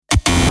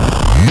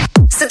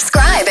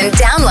Subscribe and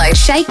download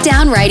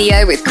Shakedown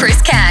Radio with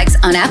Chris Caggs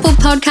on Apple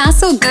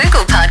Podcasts or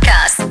Google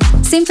Podcasts.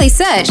 Simply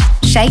search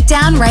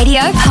Shakedown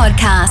Radio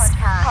Podcast.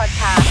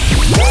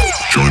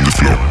 Join the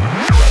flow.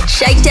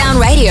 Shakedown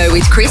Radio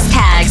with Chris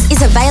Caggs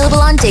is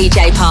available on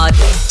DJ Pod.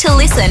 To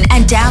listen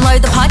and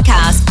download the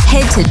podcast,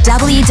 head to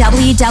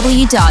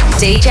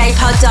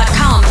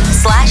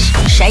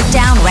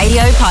www.djpod.com/Shakedown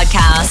Radio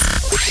Podcast.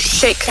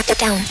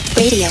 Shakedown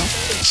Radio.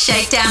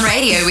 Shakedown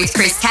Radio with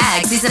Chris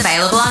Caggs is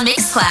available on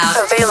Mixcloud.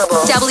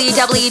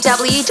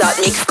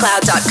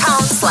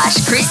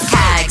 www.mixcloud.com/Chris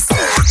Caggs.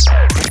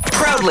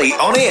 Proudly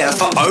on air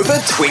for over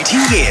 20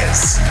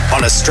 years.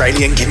 On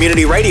Australian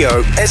Community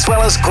Radio, as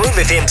well as Groove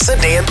FM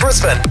Sydney and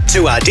Brisbane.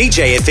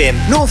 2RDJ FM,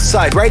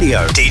 Northside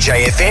Radio,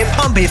 DJ FM,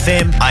 Pump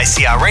FM,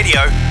 ICR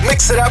Radio,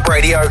 Mix It Up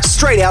Radio,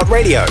 Straight Out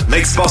Radio,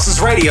 Mix Bosses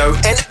Radio,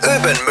 and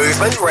Urban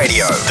Movement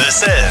Radio.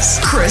 This is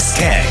Chris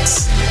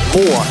Caggs.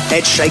 More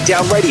at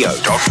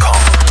shakedownradio.com.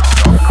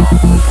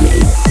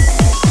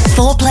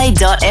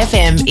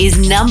 4Play.fm is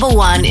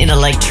 #1 in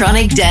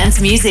electronic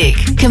dance music,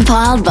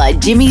 compiled by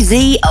Jimmy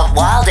Z of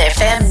Wild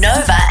FM,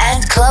 Nova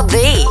and Club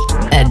V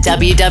at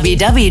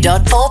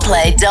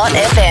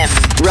www.4play.fm.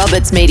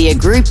 Roberts Media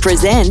Group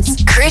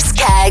presents Chris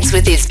Caggs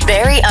with his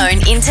very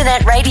own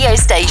internet radio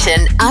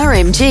station,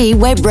 RMG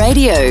Web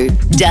Radio.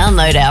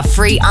 Download our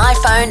free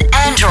iPhone,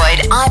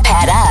 Android,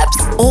 iPad apps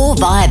or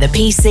via the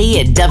PC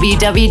at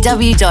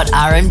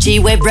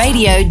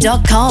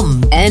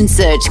www.rmgwebradio.com and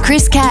search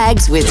Chris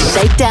Caggs with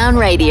Shakedown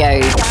Radio.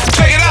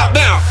 Check it out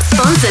now.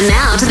 Sponsor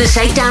now to the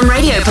Shakedown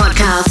Radio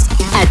podcast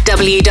at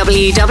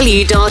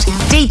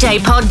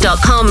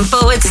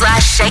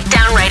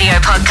www.djpod.com/Shakedown Radio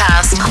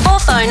podcast or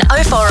phone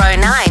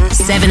 0409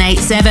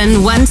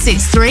 787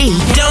 163.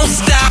 Don't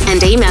stop.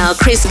 And email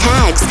Chris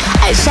Caggs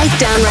at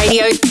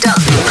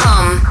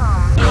shakedownradio.com.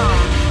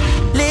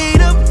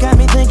 Lead up, got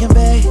me thinking,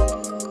 babe.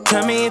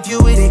 Tell me if you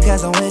with it,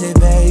 cause I'm with it,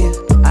 babe.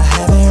 I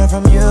haven't heard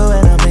from you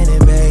and I'm in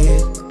it,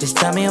 babe. Just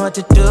tell me what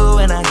to do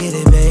and I get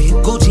it, babe.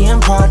 Gucci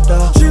and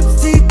Prada. Trip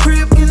to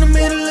crib in the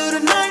middle of the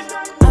night.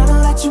 I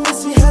don't let you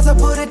miss me cause I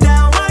put it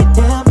down right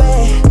down,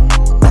 babe.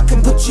 I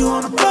can put you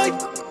on a flight.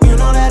 You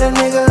know that a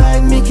nigga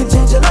like me can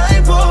change your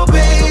life, oh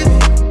baby.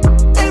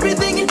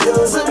 Everything you do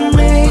is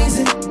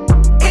amazing.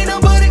 Ain't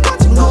nobody got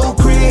you go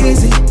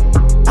crazy.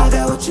 I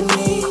got what you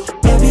need.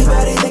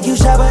 Everybody think you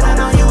shy, but I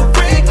know you a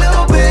freak,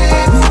 little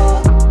baby.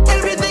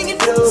 Everything you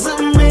do is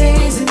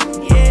amazing.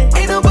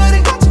 Ain't nobody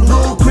got you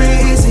go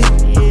crazy.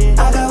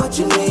 I got what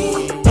you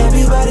need.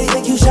 Everybody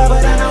think you shy,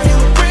 but I know you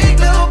a freak,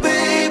 little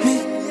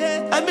baby.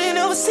 I've been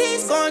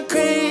overseas going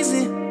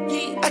crazy.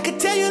 I could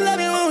tell you love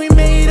it when we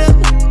made up.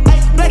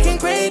 Black and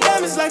gray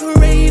diamonds like a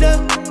radar.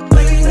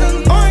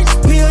 Orange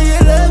peel,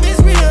 your love is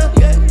real.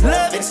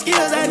 Love and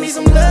skills, I need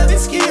some love and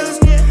skills.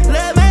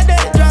 Love my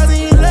dirty draws and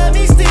you love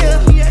me still.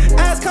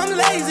 Eyes come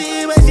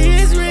lazy, but she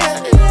is real.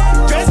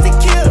 Dressed to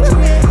kill.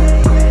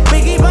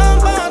 Biggie bomb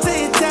bomb till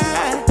you're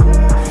tired.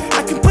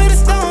 I can put a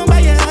stone by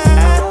your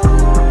eye.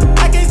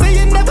 I can't say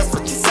you never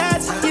switch your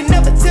sides. You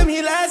never tell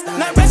me lies.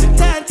 Not rushing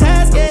time,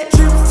 yeah.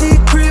 Trip to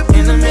your crib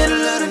in the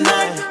middle of the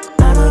night.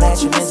 I know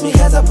that you miss me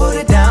cause I put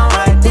it down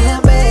right there,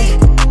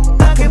 babe.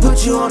 I can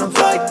put you on a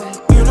flight.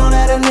 You know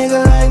that a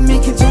nigga like me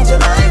can change your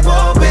life,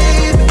 oh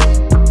baby.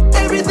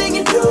 Everything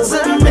you do is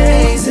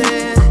amazing.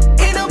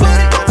 Ain't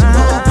nobody got you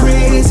go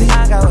crazy.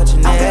 I got what you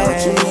need. I got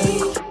what you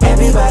need.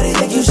 Everybody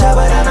think you shy,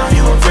 but I know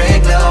you a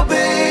freak, little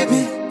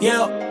baby.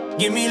 Yo,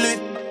 give me lit.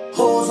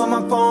 Hoes on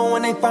my phone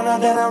when they find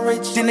out that I'm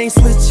rich. Then they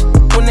switch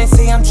when they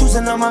say I'm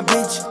choosing on my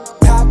bitch.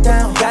 Top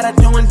down, got her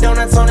doing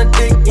donuts on the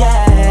dick,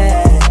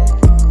 yeah.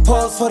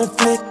 Pause for the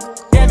flick.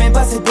 Damn it,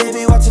 bust it,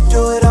 baby, watch her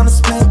do it on the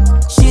split.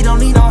 She don't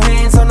need no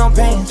hands or no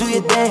pants. Do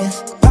your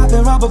dance,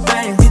 poppin' rubber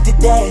bands. Hit the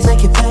dash,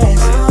 make it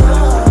fast.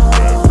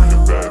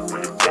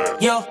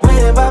 Yo,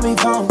 waiting by me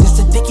phone just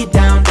to dick it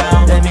down,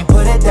 down. Let me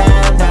put it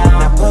down, down.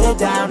 Now put it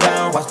down,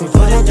 down. Watch me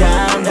put it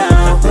down, down.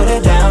 Now put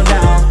it down,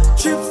 down.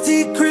 Trips to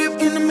your crib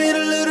in the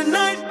middle of the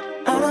night.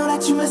 I know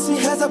that you miss me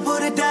cause I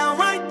put it down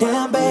right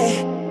down,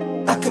 babe.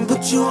 I can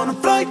put you on a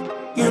flight.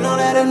 You know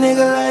that a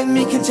nigga like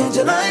me can change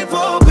your life,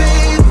 oh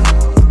baby.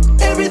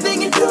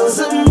 Everything you do is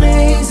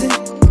amazing.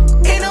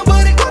 Ain't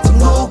nobody got to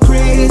go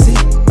crazy.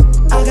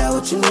 I got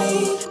what you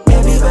need.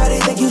 Everybody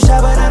think you shy,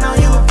 but I know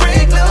you a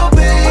freak, little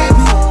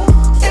baby.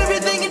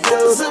 Everything you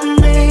do is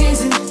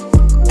amazing.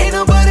 Ain't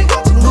nobody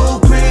got to go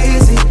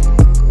crazy.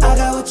 I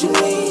got what you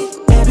need.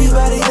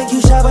 Everybody think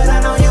you shy, but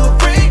I know you a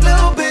freak,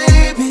 little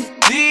baby.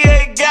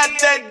 DA got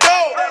that dope.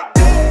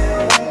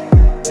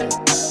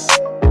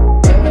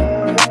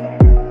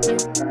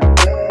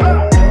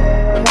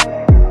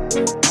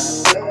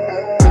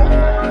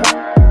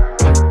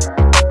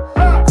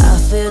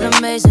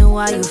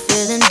 Why you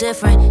feeling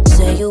different?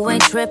 Say you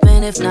ain't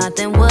tripping, if not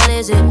then what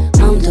is it?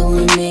 I'm doing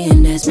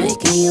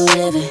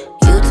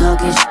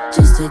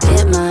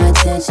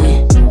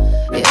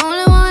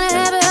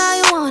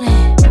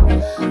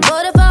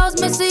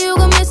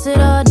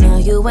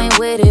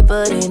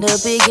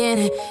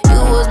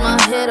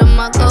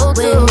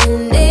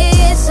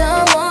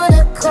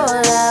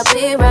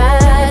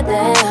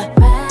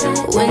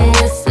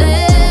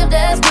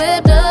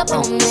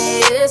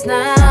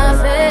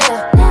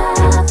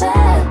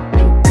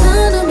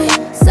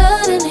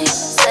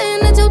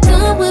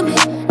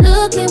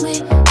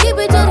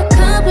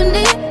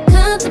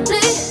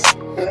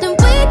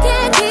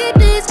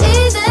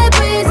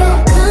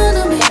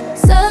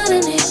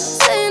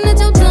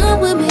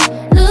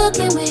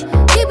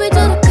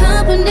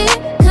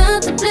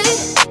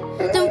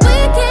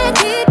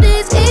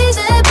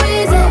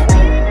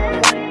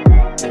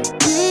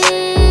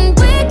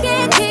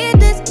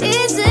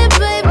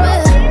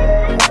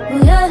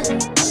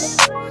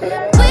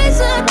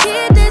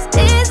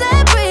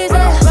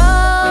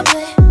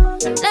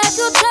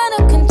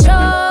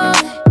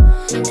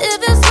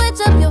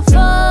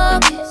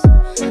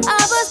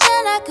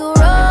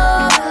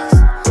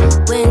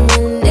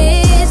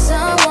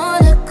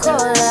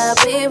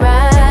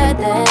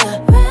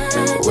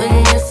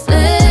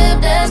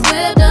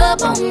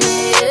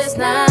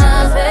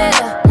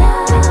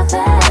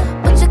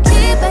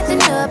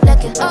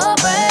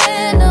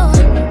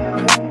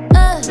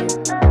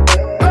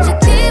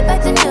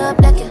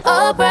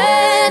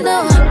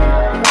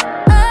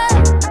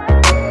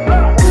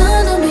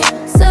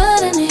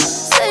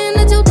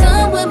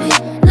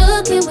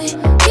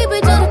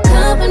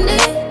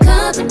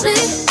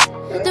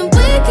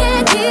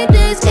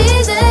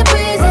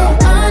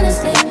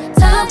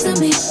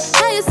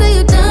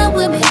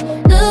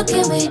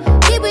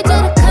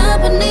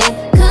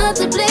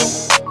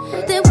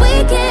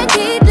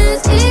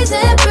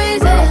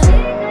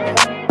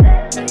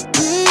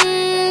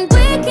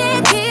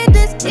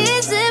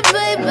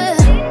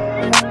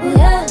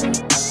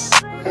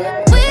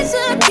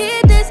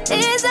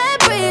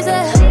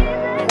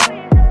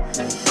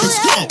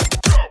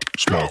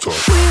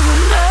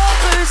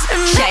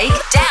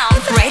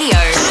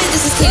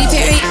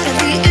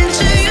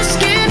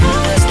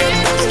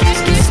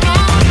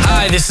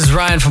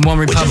Brian from One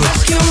Republic.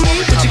 Would you rescue me?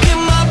 Would you get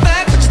my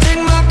back? Would you take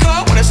my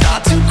car when I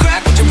start to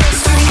crack? Would you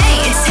rescue me?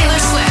 Hey, it's Taylor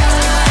Swift.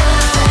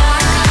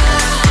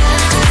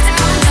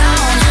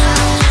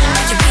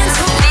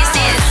 This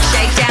is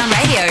Shakedown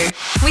Radio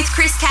with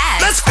Chris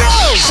Caggs. Let's go!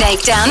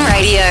 Shakedown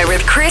Radio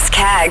with Chris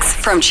Caggs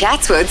from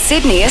Chatswood,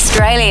 Sydney,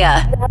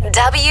 Australia.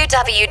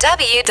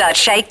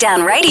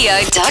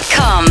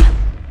 www.shakedownradio.com.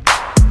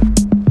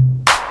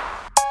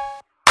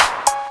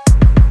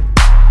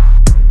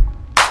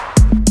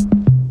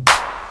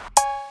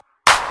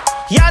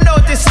 Y'all know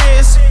what this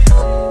is.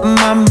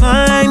 My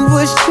mind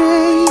was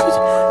changed.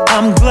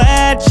 I'm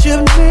glad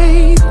you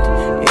made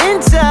it.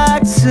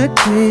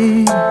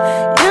 Intoxicate.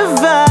 Your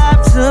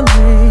vibe's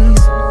amazing.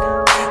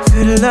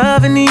 Feel the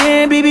love in the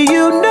air, baby,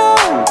 you know.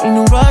 Ain't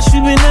no rush,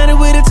 we've been at it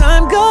where the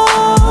time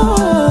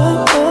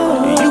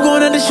goes. You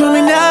gon' have to show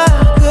me now,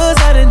 cause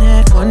I done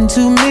had 1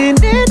 too many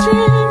drinks.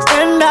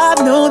 And I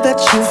know that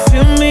you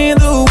feel me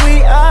the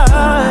way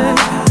I've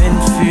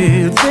been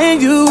feeling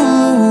you.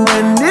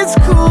 And it's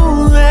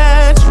cool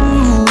that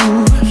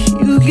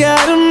you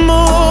got a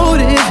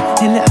motive,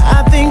 and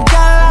I think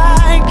I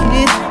like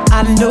it.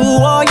 I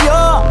know all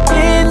your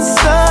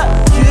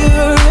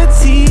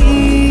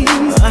insecurities.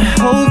 I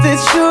hope that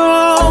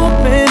you're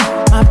open.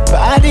 My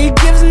body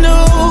gives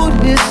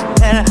notice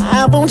that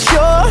I want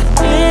your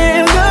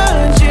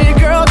energy.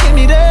 Girl, give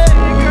me that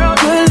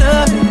good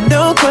love,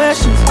 no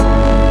questions.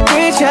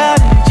 Reach out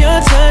and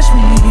you touch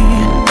me.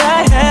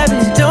 Bad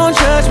habits, don't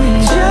judge me.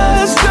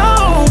 Just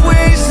don't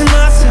waste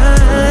my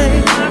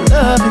time.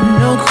 Love and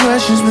no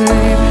questions,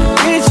 baby.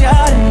 Reach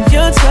out and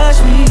you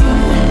touch me.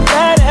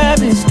 Bad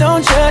habits,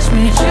 don't judge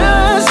me.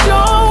 Just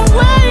don't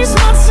waste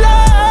my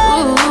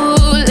time.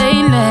 Ooh,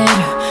 late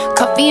night,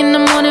 coffee in the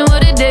morning,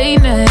 what a day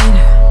night.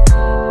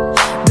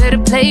 Better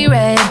play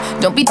right,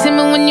 don't be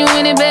timid when you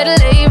in it, better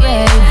lay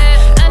right.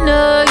 I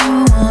know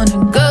you wanna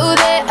go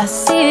there, I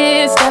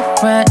see it, step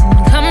front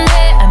and come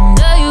there. I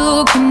know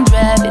you can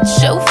drive it,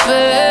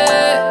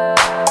 chauffeur.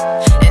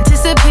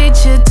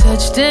 Anticipate your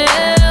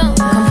touchdown,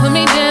 come put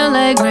me down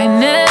like right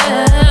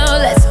now.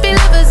 Let's be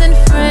lovers and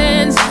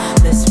friends,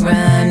 let's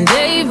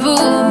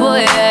rendezvous.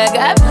 Boy, I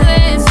got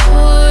plans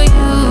for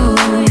you,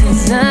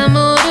 'cause I'm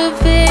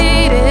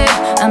motivated,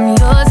 I'm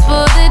yours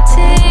for the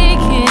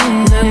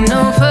taking. Look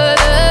no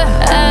further,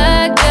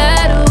 I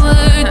got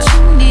what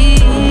you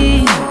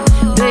need.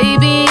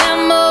 Baby,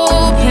 I'm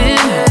open,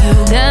 you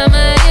got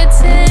my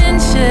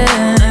attention,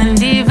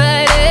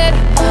 undivided.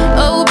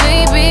 Oh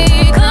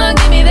baby, come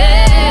give me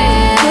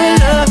that good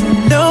love,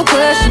 no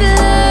questions.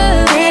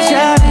 Reach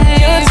out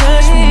and you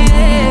touch me.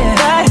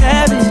 Bad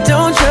habits,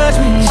 don't judge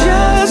me.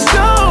 Just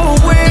don't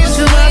waste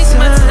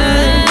my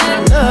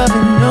time. Love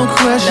and no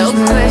questions, No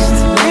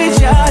questions.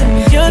 Reach out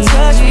and you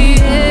touch me.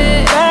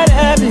 Bad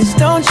habits,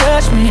 don't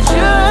judge me.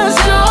 Just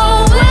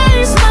don't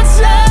waste my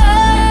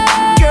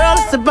time. Girl,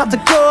 it's about to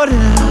go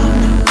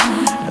down.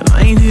 I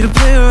ain't here to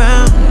play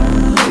around.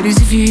 Ladies,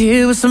 if you're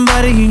here with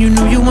somebody and you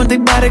know you want their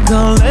body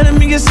gone, let them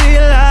hear you say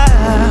it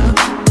loud.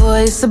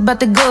 Boy, it's about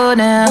to go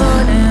down.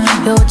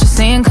 Yo, what you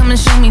saying? Come and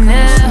show me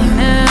now.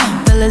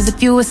 Fellas,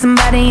 if you with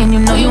somebody and you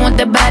know you want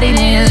that body,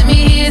 then let me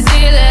hear you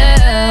say it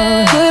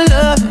loud. Good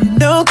love,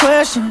 no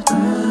question.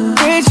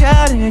 Reach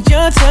out and you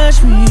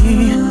touch me.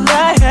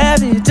 I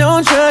have it,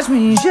 don't judge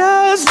me.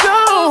 Just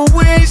don't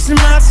waste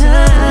my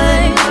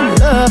time.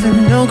 Love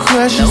and no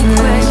questions.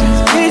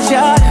 Reach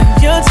out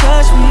and you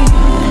touch me.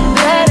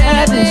 Bad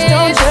habits,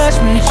 don't judge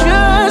me.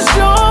 Just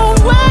don't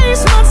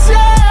waste my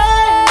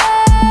time.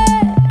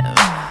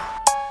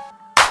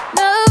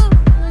 No,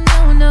 no,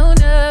 no,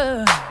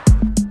 no.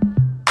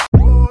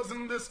 Whores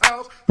in this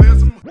house, there's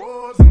some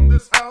whores in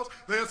this house,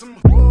 there's some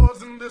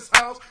whores in this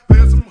house,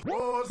 there's some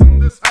whores in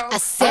this house. I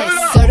said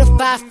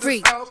certified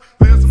free,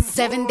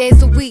 7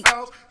 days a week,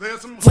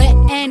 wet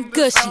and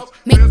gushy,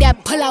 make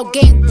that pull-out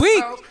game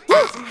weak.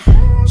 Yeah,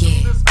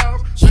 yeah,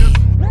 yeah,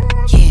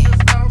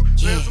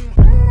 yeah,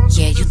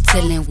 yeah, you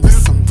dealing with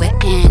some wet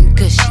and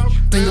gushy.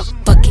 Bring a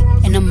bucket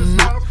and a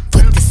mop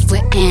for this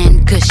wet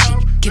and gushy.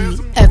 Give me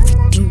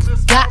everything you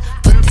got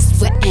for this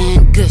wet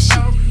and gushy.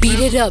 Beat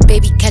it up,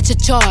 baby, catch a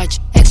charge.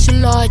 Extra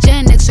large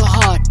and extra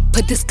hard.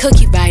 Put this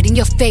cookie right in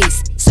your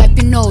face. Swipe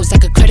your nose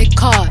like a credit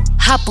card.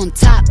 Hop on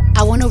top,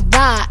 I wanna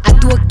ride. I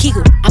do a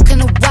giggle, I'm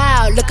kinda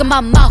wild. Look at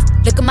my mouth,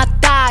 look at my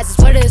thighs. It's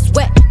wet, it's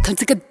wet, come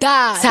take a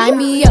dive. Tie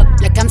me up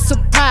like I'm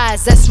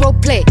surprised, that's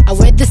roleplay. I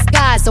wear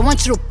disguise, I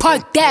want you to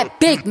park that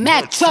Big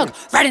Mac truck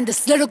right in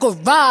this little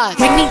garage.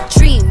 Make me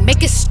dream,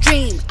 make it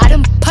stream. Out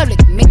in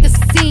public, make a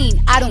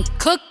scene. I don't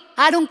cook,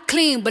 I don't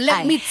clean, but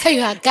let me tell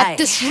you, I got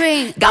this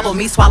ring. Gobble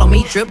me, swallow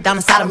me, drip down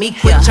inside of me.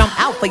 Quick jump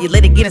out for you,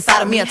 let it get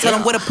inside of me. I tell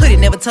them where to put it,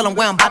 never tell them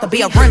where I'm about to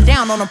be. I run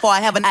down on them before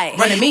I have a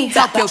running me.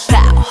 Talk your shit,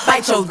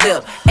 bite your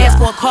lip. Ask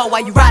for a call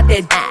while you ride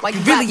that dick. While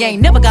you really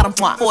ain't never got him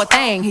for a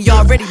thing. He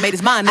already made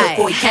his mind up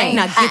before he came.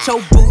 Now get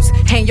your boots,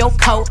 hang your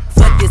coat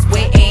for this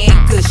wet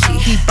and gushy.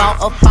 He bought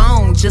a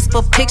phone just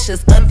for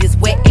pictures of this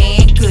wet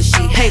and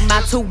gushy. Pay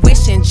my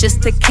tuition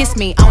just to kiss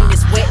me on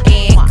this wet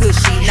and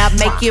gushy. Now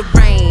make it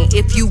rain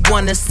if you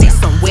wanna see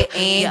some wet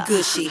and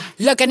gushy.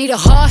 Look, I need a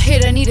hard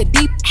hit, I need a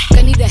deep,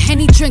 I need a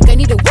Henny drink, I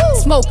need a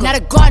woo smoke, not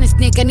a garden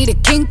snake, I need a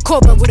king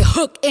cobra with a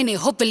hook in it,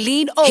 hope it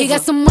lean over. He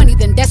got some money,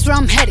 then that's where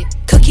I'm headed.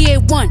 Cookie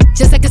A1,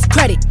 just like his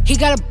credit. He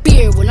got a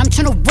beard, well I'm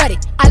tryna wet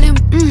it. I let him,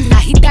 now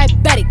he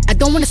diabetic. I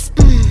don't wanna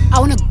I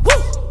wanna woo,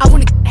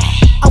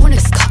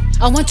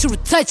 I want you to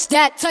touch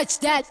that.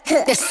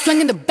 That swing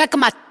in the back of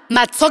my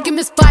talking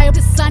misfire.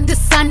 The sun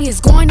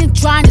is going and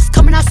drying. It's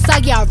coming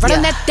outside. Yeah, I run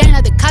on that thing.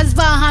 Like the cuz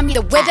behind me.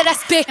 The way that I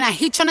spit, and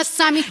he tryna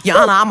sign me. Your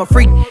Honor, I'm a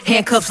freak.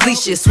 Handcuffs,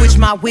 leashes. Switch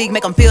my wig,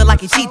 make him feel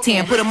like he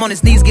cheating. Put him on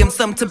his knees, give him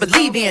something to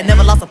believe in.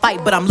 Never lost a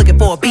fight, but I'm looking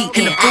for a beat.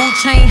 In the food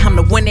chain, I'm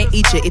the one that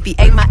eat you. If he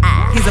ate my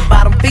eye, he's a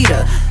bottom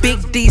feeder.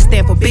 Big D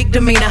stand for big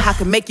demeanor. I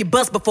can make you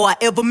bust before I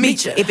ever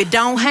meet you. If it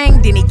don't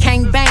hang, then he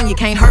can't bang. You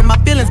can't hurt my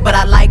feelings, but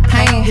I like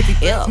pain. If he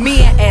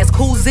me and ask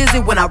who's is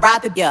it when I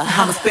ride the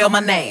I'ma spell my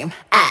name.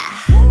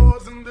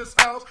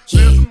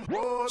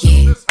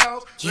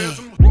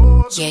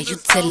 Yeah, you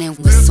dealing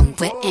with some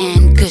wet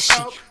and gushy.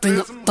 Bring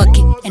a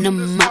bucket and a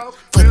mop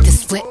for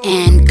this wet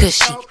and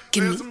gushy.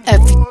 Give me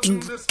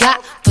everything you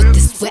got for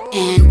this wet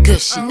and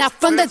gushy. Now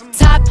from the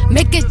top,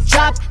 make it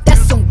drop.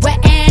 That's some wet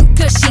and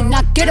gushy.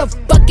 Now get a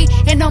bucket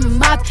and a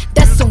mop.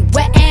 That's some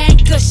wet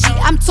and gushy.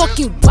 I'm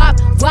talking wop.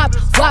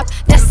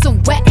 That's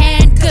some wet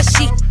and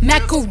gushy.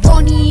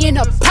 Macaroni in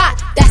a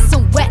pot. That's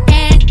some wet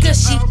and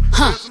gushy.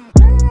 Huh?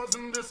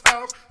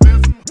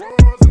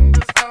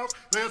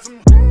 There's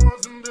some whores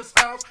in this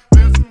house.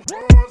 There's some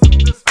whores in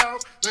this house.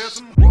 There's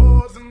some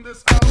whores in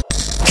this house.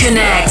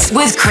 Connect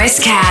with Chris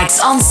Caggs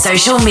on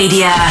social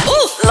media.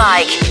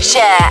 Like,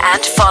 share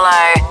and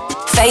follow.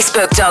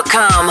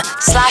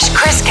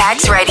 Facebook.com/Chris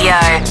Caggs Radio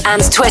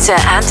and Twitter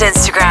and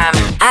Instagram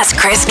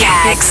 @Chris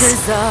Caggs.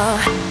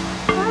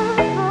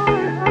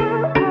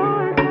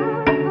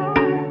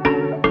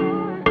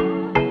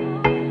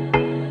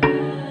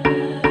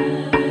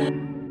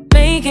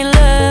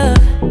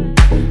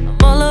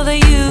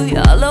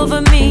 All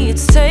over me,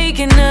 it's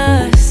taking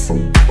us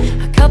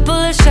a couple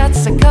of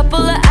shots, a couple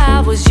of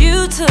hours.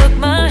 You took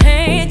my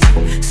hand,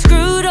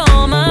 screwed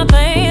all my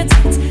plans.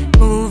 It's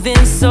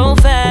moving so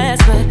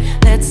fast, but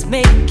let's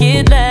make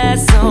it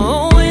last.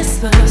 So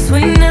whisper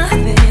sweet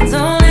nothings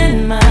all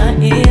in my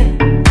ear.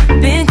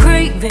 Been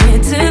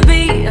craving to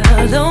be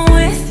alone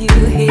with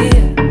you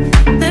here.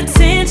 The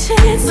tension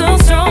is so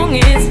strong,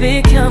 it's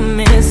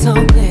becoming so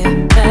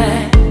clear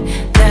that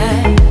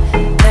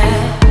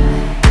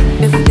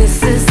if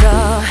this is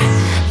all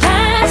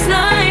last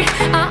night,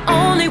 I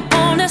only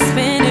wanna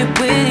spend it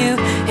with you.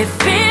 It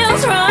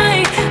feels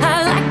right.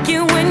 I like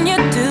you when you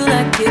do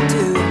like you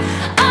do.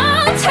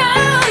 I'll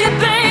tell you,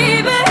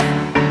 baby,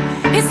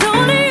 it's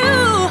only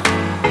you.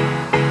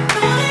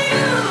 Only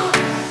you.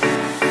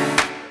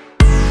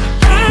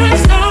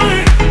 Last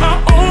night, I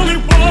only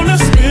wanna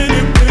spend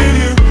it with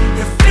you.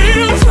 It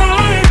feels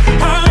right.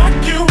 I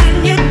like you when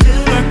you do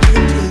like you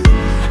do.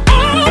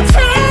 I'll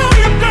tell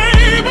you,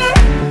 baby.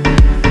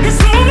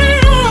 It's only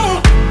you,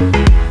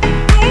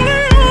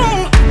 only you.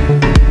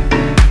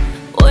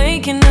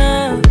 Waking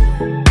up,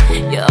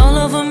 you're all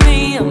over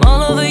me, I'm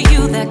all over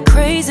you. That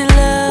crazy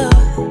love,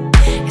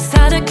 it's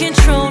out of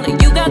control, and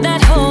you got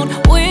that hold.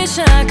 Wish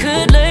I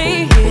could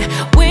lay here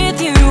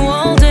with you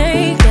all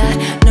day. Got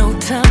no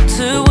time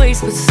to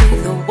waste, but say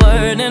the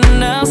word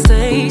and I'll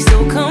stay.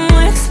 So come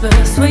whisper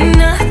sweet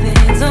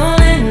nothings all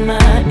in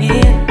my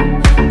ear.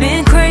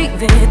 Been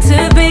craving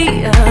to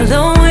be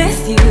alone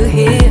with you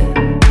here.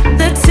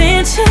 The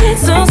tension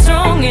is so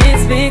strong,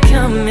 it's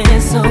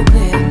becoming so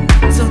clear.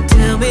 So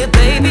tell me,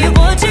 baby,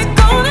 what you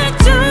gonna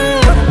do?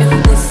 If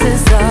this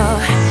is all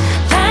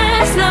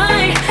last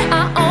night, I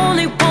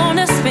only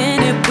wanna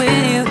spend it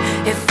with you.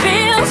 It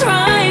feels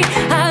right.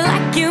 I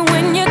like you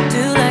when you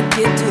do like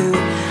you do.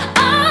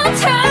 I'll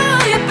tell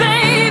you,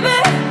 baby,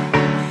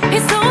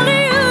 it's only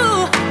you.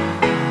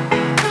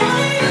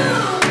 Only you.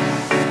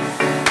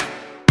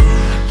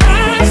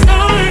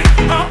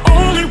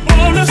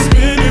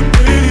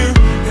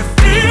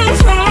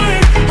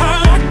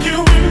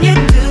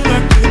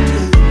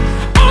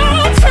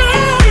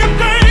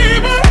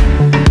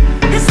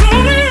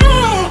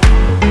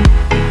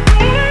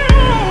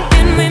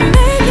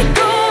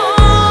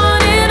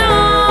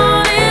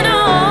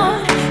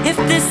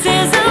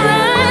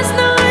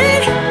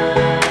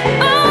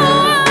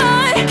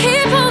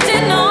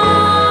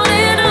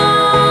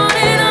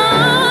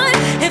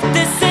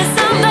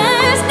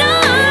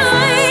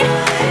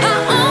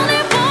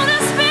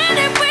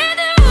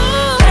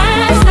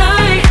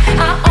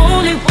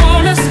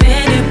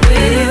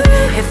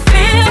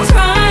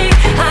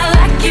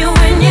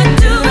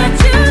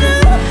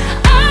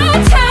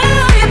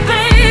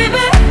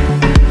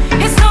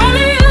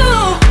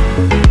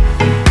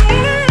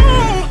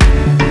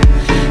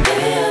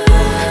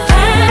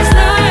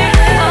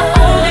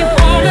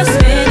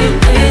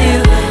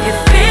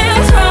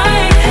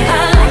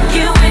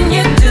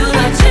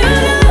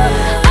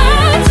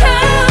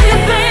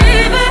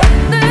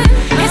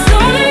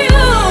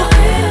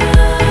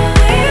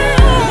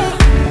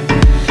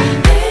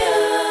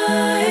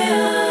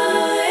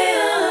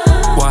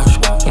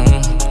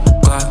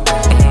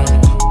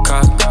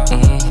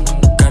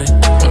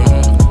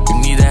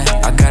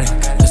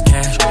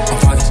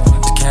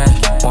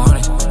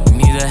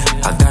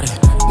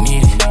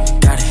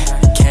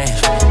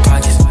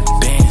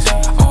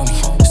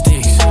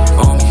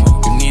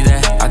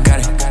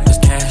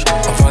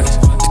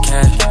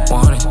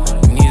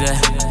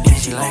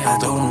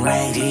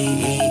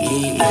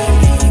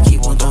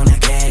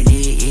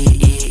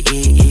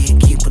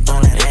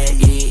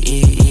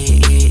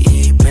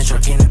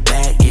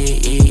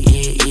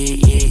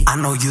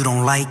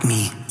 like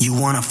me. You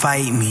wanna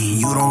fight me.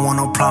 You don't want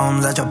no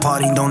problems at your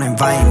party, don't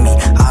invite me.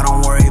 I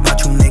don't worry about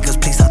you niggas,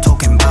 please stop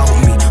talking about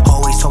me.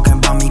 Always talking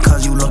about me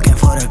cause you looking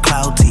for the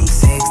clout T.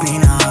 6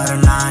 Nina, the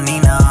 9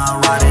 Nina,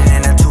 riding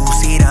in a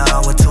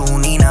 2-seater with 2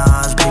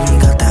 Ninas. Baby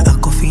got that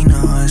Aquafina,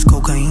 it's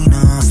cocaine.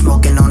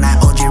 Smoking on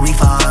that OG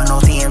reefer, no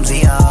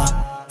TMZ.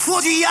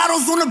 4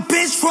 Giottos on the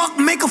bench truck,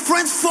 make her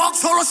friends fuck.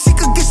 Told her she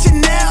could get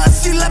Chanel if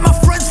she let my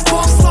friends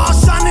fuck.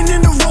 Stars shining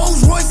in the Rolls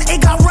Royce, it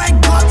got rag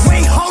bucks.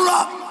 Wait, hold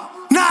up,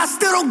 nah, I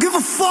still don't give a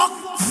fuck.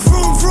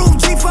 Vroom, vroom,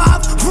 G5,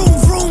 vroom,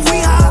 vroom, we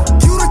high.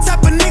 You the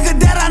type of nigga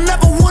that I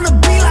never wanna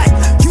be like.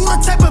 You the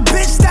type of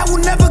bitch that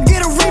will never get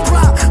a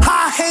reply.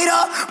 High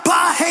hater,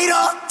 bye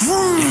hater,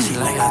 vroom. Yeah, she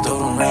like I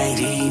told him right,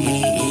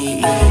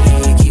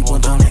 keep on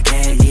doing that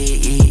cat,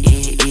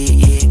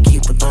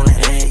 keep on doing that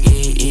head,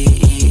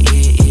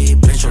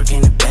 bitch work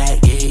in the back,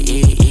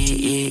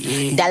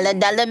 Dollar,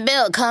 dollar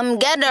bill, come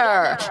get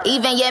her.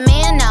 Even your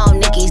man know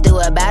Nicki's do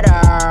it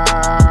better.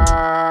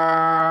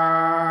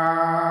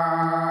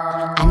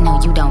 I know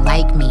you don't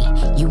like me,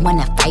 you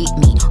wanna fight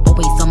me.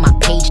 Always on my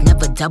page,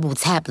 never double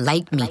tap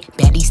like me.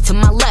 Baddies to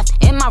my left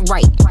and my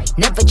right.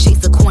 Never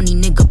chase a corny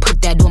nigga,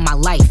 put that on my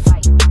life.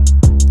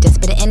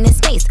 Just put it in his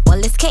face, all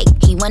his cake.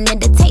 He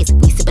wanted the taste,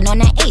 we sippin' on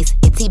that ace.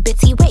 Itty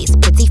bitty waist,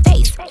 pretty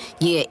face.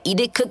 Yeah, eat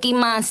it, Cookie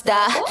Monster.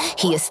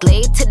 He a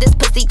slave to this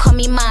pussy, call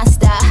me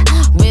monster.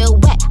 Real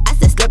wet, I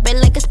said slurp it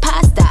like it's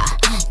pasta.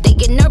 They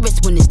get nervous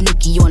when it's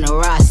Nicki on the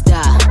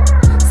roster.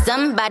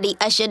 Somebody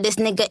usher this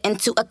nigga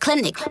into a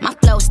clinic. My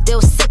flow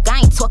still sick, I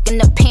ain't talking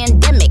the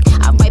pandemic.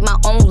 I write my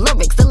own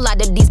lyrics, a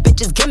lot of these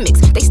bitches gimmicks.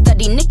 They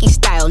study Nicki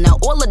style, now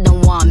all of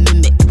them want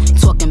mimic.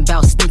 Talking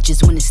about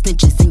snitches when it's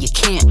snitches in your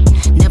camp.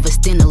 Never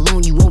stand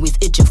alone, you always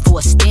itching for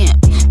a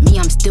stamp. Me,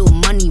 I'm still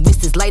money,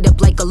 wrists light up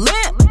like a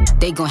lamp.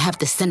 They gon' have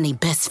to send their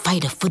best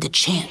fighter for the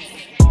champ.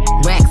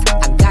 Racks,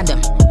 I got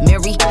them.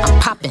 Mary, I'm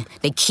popping.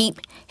 They keep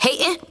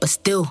hating, but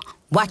still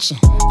watching.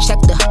 Check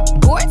the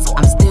boards,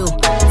 I'm still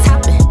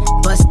topping.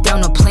 Bust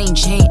down a plain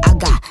chain, I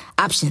got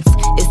options.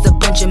 It's a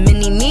bunch of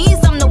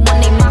mini-me's, I'm the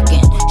one they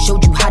mocking.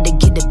 Showed you how to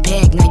get a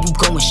bag, now you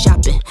going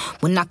shopping.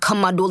 When I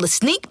come out, all the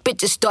sneak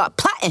bitches start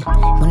plotting.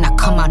 When I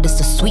come out, it's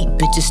a sweet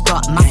bitches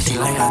start mopping. She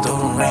like I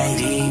told him right,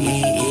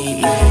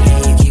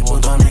 keep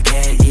on doing that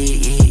cat,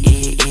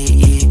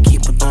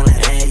 keep on doing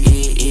that head,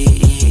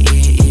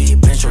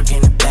 bitch work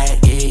in the back,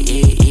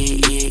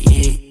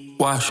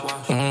 wash,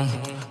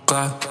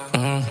 clock,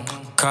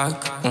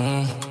 cock,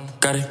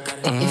 got it.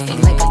 It feel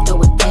like I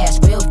throw it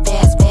fast, real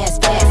fast,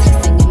 fast, fast. He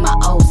singing my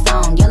old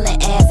song,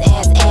 yelling ass,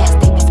 ass, ass.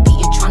 They be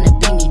speeding, trying to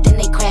beat me, then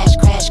they crash,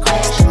 crash,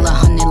 crash. Still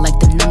 100 like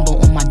the number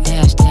on my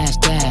dash, dash,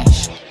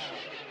 dash.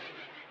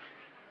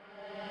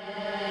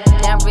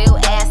 That real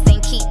ass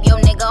ain't keep your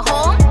nigga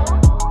home.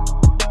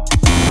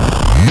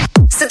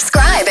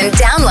 Subscribe and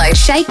download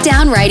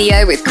ShakeDown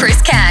Radio with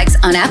Chris Caggs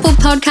on Apple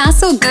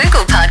Podcasts or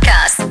Google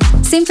Podcasts.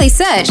 Simply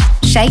search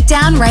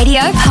ShakeDown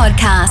Radio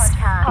Podcast.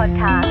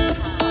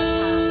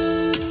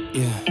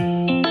 Yeah.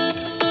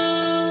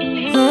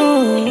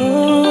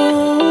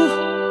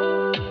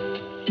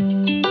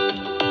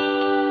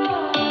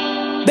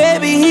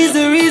 Baby, he's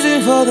the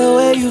reason for the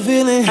way you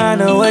feeling. I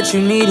know what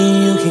you need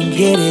and you can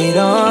get it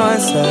on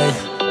site.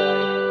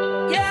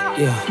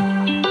 Yeah.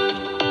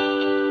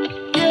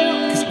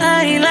 Cause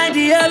I ain't like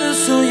the others,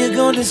 so you're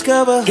gonna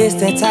discover it's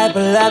that type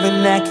of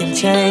loving that can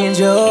change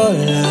your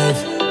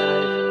life.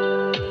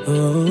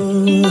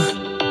 Ooh.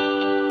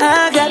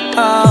 I got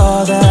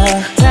all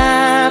the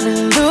time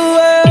in the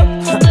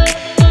world,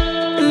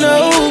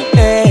 no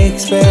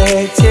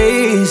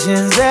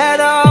expectations at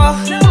all.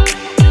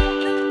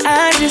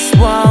 I just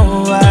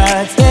want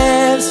what's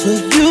best for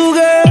you,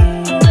 girl.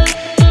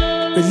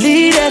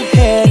 Relieve that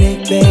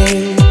headache,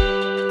 babe.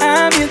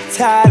 I'm your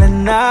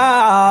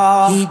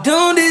Tylenol. He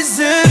don't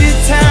deserve your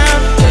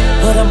time,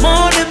 but I'm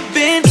on the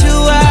bench a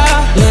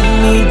while. Let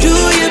me do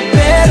you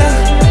better.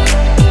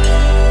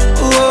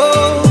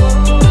 Whoa.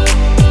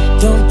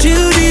 Don't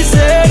you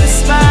deserve a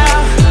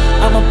smile?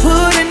 I'ma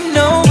put in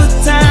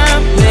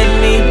overtime. Let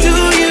me do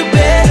you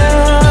better.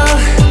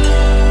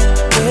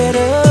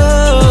 Better.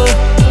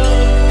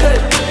 Hey.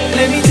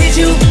 Let me teach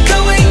you the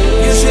way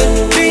you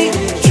should be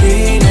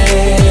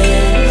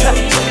treated.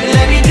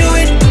 Let me do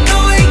it the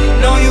way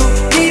know you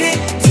need it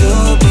to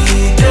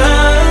be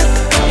done.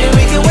 And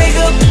we can wake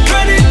up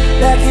running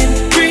back in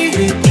 3,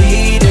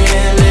 repeat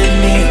it. Let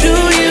me do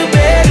you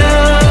better.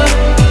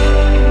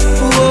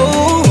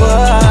 Whoa,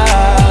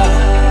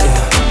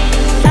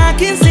 I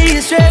can see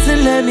you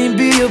stressing, let me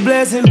be your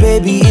blessing,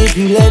 baby. If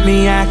you let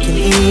me, I can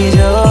ease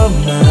your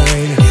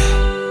mind.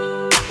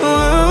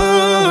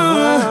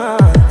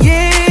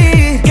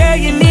 Yeah, girl,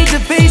 you need to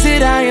face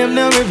it. I am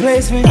no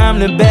replacement. I'm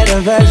the better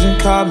version.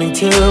 Call me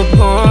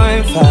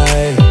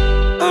 2.5.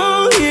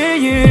 Oh yeah,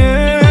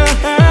 yeah.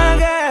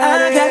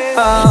 I got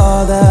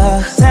all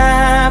the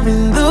time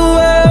in the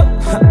world,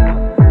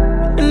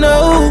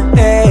 no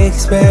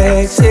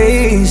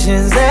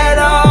expectations at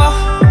all.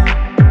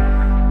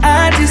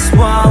 I just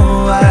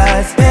want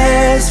what's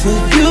best for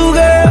you,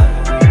 girl.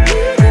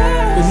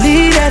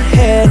 Relieve that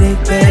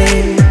headache,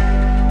 babe.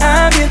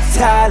 I'm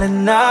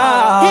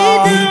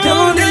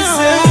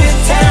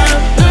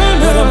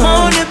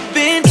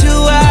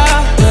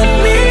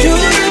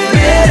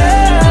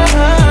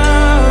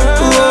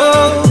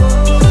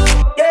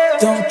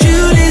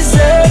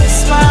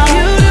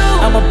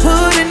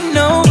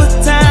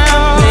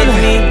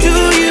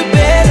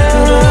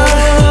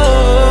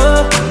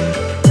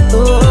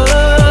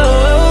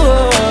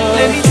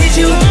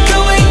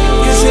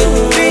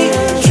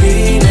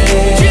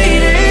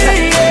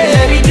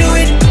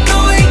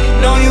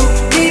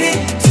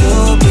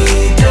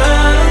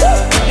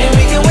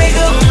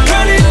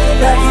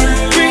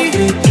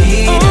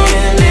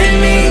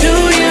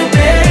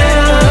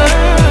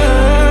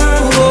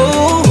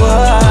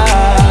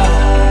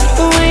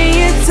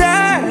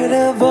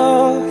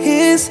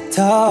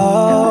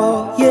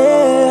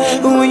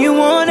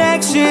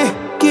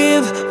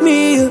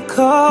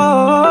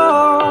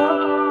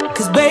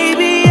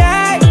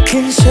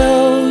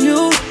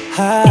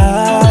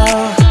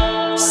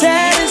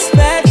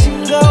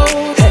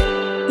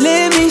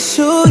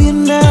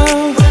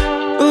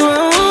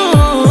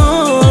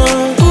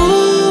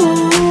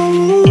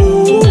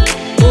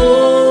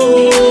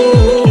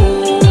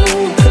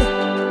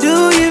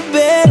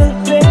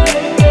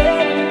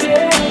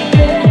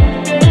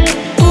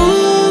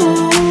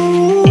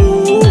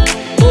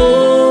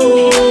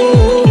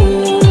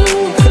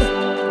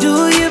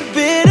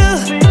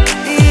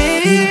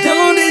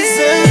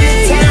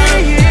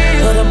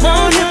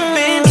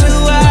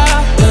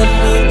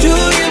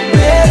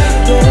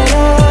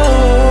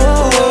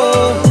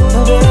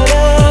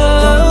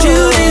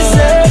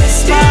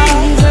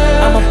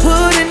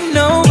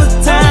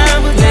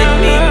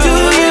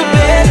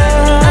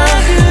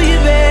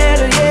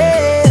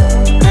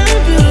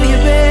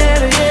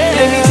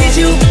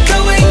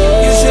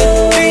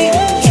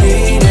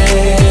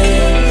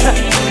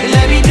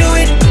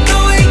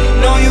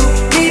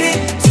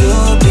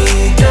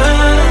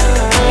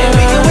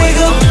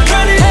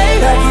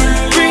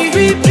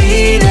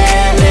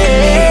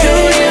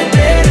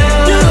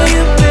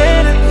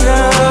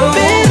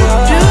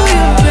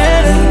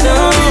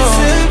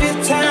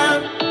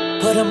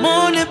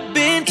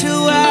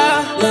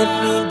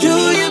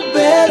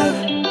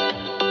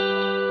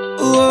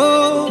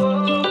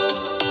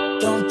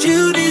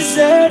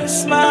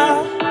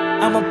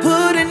I'ma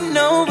put in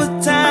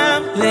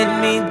overtime.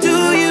 Let me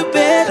do you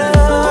better.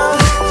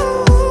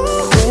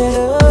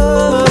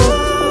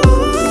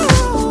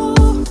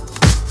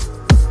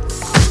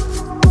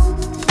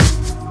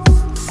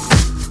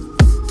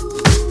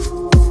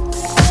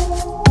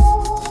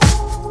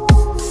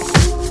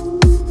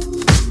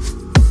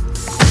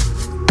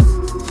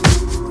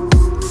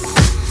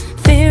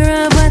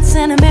 Fear of what's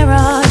in a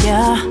mirror,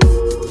 yeah.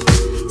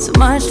 So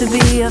much to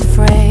be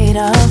afraid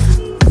of.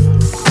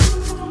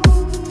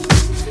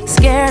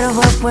 Scared of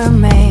what we're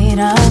made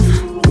of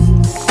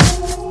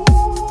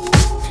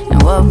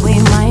and what we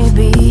might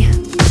be.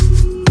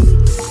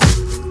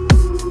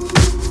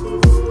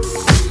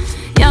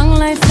 Young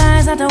life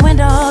flies out the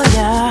window,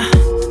 yeah.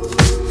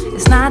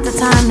 It's not the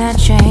time that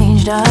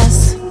changed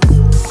us.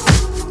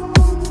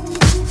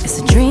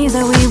 It's the dreams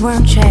that we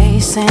weren't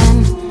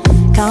chasing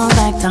come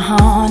back to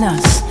haunt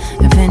us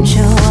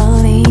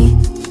eventually.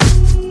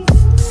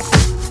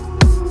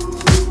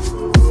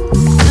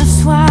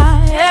 That's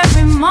why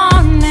every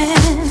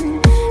morning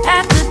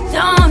at the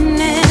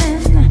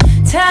dawning,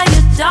 tell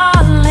you,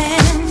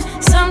 darling,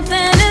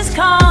 something is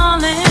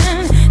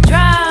calling.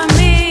 Drive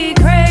me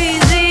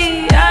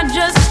crazy, I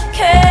just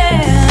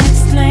can't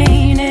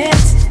explain it.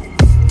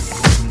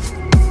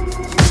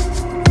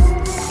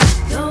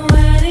 Go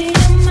out of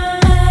your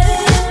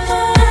mind,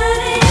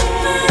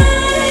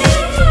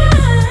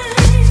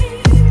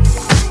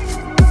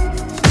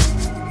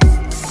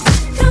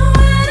 go out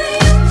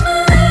of your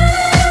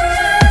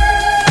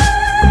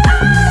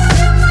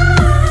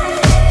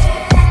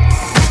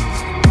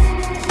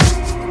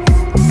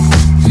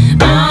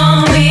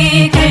Oh,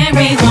 we can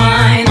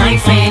rewind,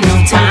 life ain't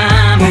no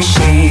time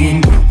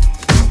machine.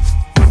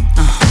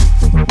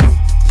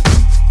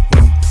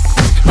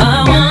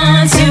 But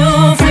once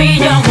you free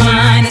your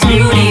mind, there's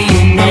beauty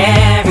in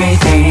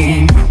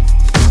everything.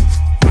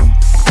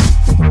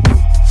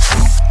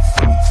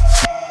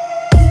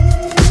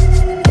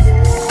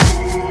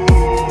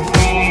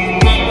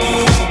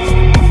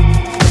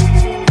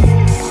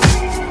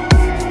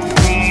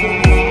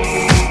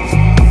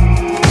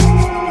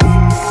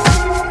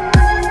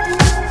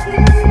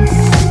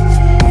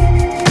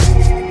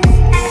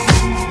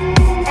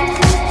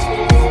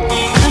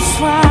 That's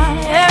why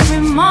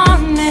every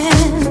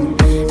morning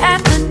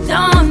at the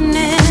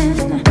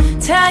dawning,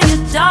 tell you,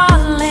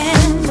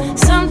 darling,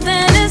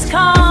 something is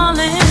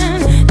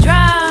calling.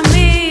 Drive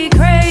me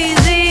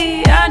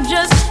crazy, I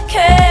just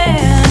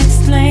can't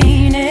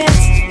explain it.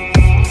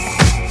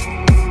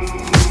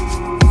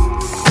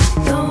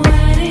 Go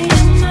out of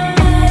your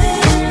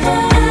mind, go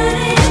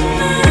out of your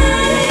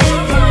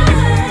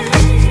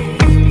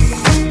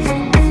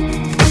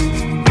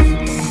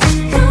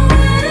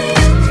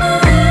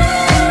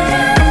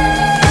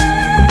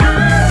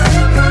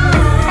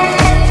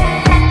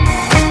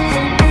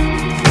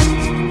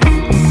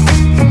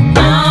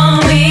Oh,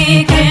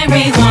 we can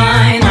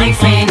rewind,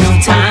 life ain't no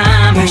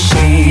time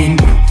machine.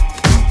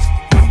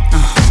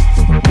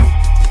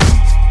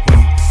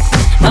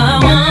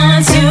 But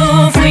once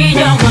you free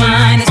your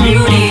mind, there's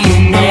beauty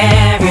in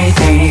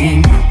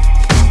everything.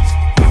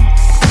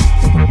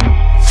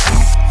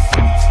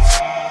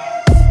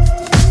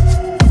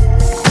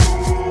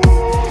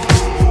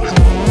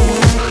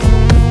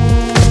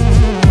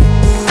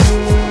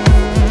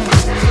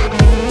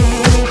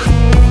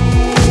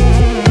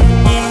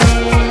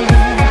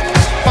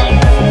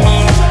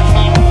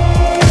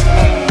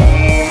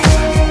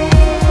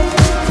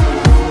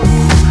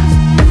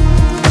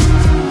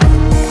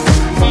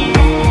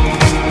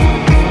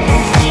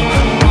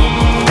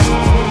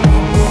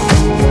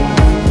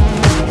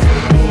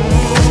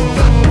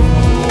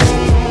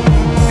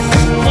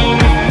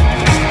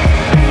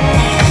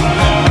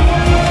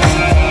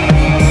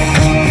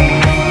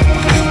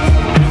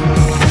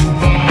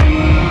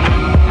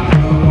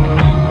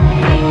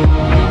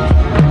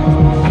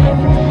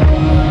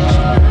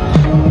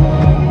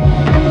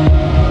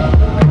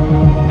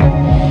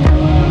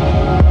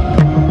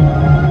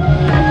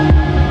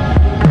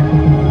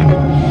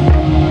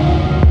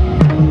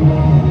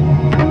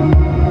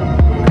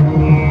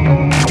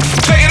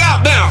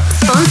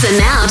 Sponsor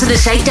now to the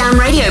Shakedown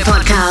Radio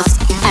podcast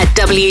at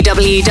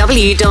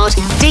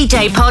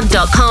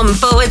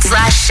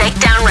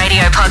www.djpod.com/Shakedown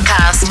Radio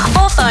podcast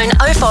or phone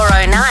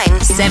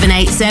 0409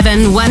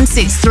 787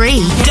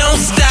 163. Don't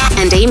stop.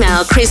 And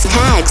email Chris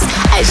Kaggs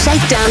at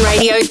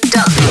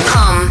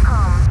shakedownradio.com.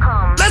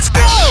 Let's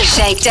go.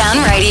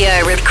 Shakedown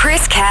Radio with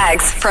Chris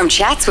Kaggs from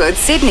Chatswood,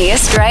 Sydney,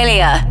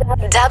 Australia.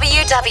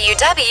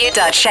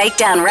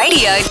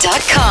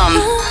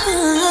 www.shakedownradio.com.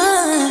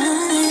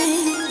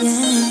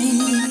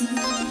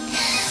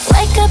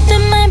 Wake up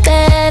in my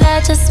bed,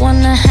 I just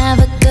wanna have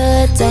a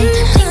good day.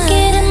 Think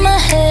it in my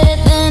head,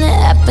 then it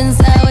happens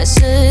how it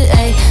should.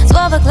 Ay,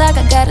 12 o'clock,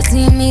 I got a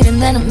team meeting,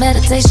 then a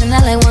meditation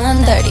at like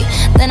 1:30.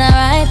 Then I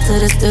ride to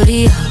the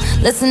studio,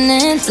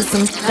 listening to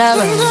some shit I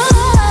wrote.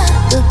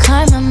 Good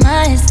karma,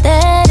 my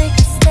aesthetic.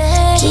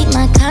 Keep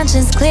my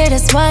conscience clear,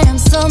 that's why I'm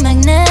so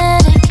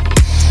magnetic.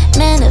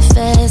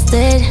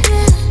 Manifested,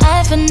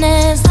 I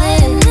finesse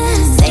it.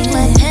 Take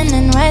my pen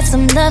and write write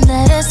some love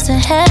letters to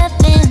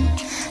heaven.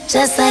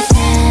 Just like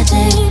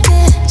magic,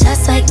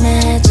 just like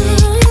magic.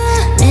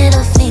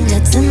 Middle finger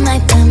to my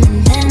thumb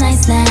and then I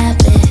snap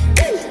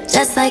it.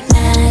 Just like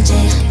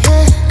magic,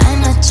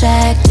 I'm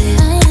attracted.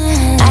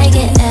 I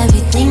get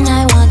everything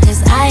I want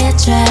cause I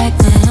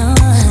attract it.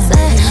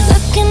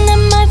 Looking at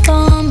my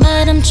phone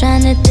but I'm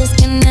trying to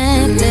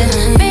disconnect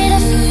it. Read a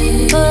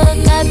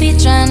book, I be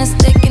trying to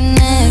stay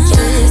connected.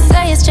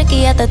 Say it's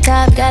tricky at the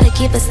top, gotta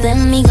keep it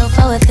slim, me go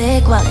for a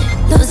thick wallet.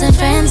 Losing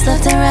friends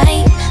left and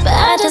right, but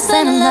I just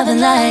let them love and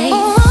light.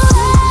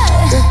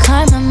 Good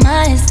karma,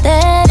 my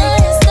aesthetic.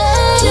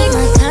 Keep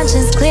my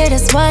conscience clear,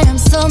 that's why I'm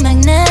so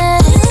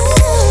magnetic.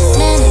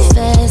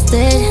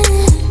 Manifested,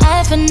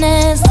 I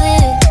finesse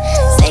it.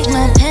 Take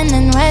my pen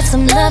and write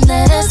some love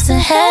letters to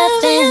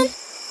heaven.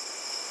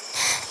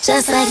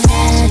 Just like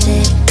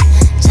magic,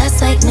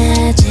 just like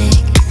magic.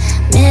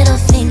 Middle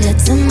finger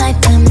to my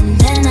thumb and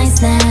then I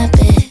snap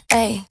it.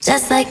 Ay,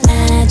 just like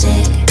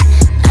magic,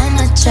 I'm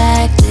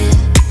attractive.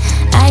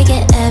 I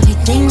get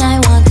everything I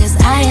want cause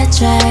I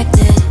attract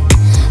it.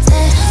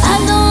 I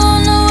don't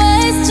wanna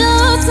waste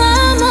your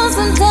time on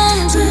some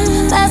time.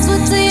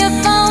 Password to your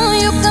phone,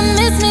 you can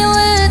miss me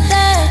with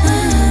that.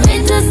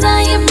 Read this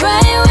on your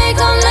brain, we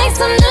gon' make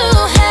some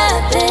new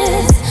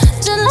habits.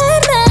 Just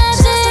like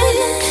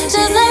magic,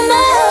 just like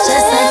magic.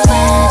 Just like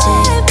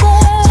magic,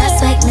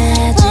 just like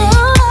magic.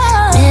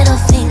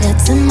 Middle finger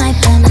to my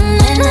thumb and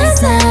then I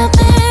snap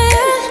it.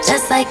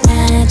 Just like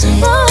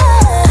magic,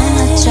 I'm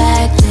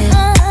attractive.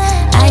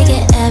 I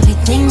get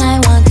everything I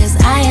want cause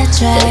I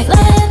attract it.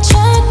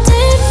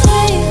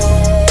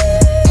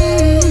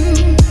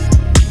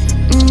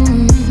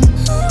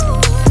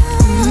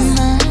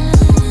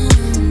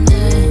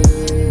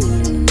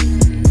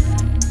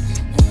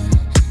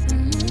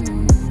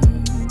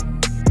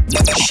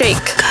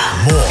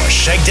 More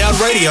Shakedown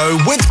Radio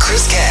with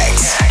Chris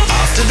Caggs.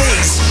 After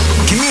these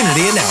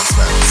community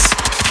announcements.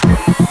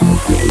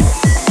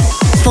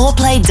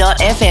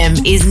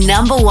 4play.fm is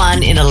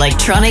 #1 in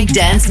electronic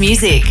dance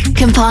music.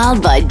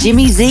 Compiled by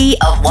Jimmy Z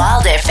of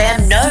Wild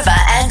FM, Nova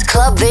and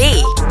Club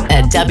V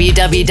at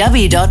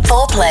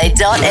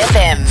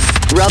www.4play.fm.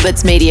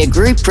 Roberts Media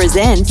Group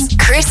presents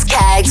Chris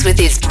Caggs with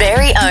his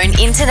very own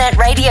internet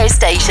radio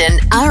station,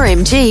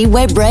 RMG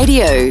Web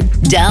Radio.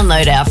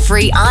 Download our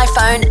free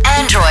iPhone,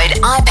 Android,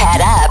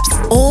 iPad apps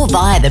or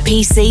via the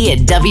PC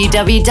at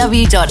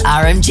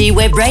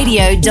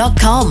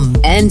www.rmgwebradio.com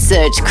and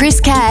search Chris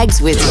Caggs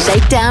with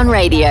Shakedown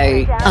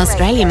Radio.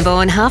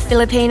 Australian-born, half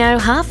Filipino,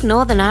 half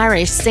Northern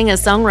Irish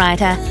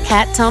singer-songwriter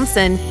Kat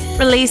Thompson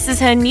releases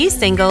her new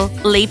single,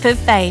 Leap of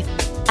Faith,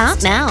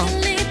 out now.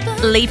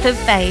 Leap of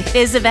Faith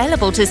is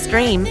available to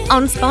stream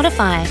on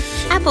Spotify,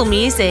 Apple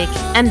Music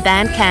and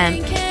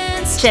Bandcamp.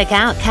 Check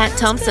out Kat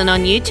Thompson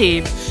on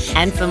YouTube.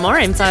 And for more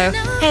info,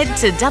 head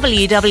to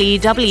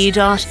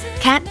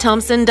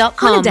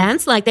www.katthompson.com. Want to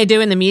dance like they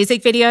do in the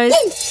music videos?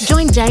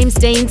 Join James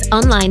Dean's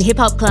online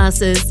hip-hop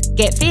classes.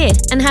 Get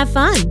fit and have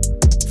fun.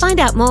 Find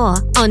out more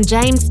on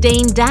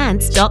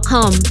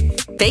jamesdeandance.com.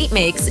 Beat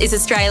Mix is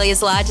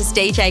Australia's largest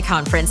DJ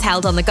conference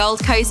held on the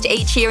Gold Coast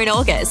each year in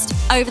August.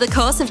 Over the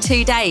course of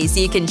 2 days,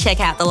 you can check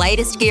out the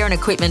latest gear and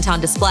equipment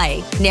on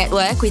display,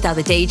 network with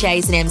other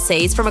DJs and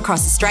MCs from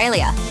across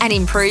Australia, and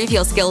improve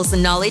your skills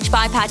and knowledge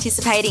by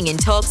participating in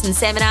talks and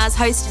seminars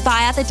hosted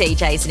by other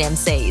DJs and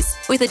MCs.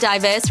 With a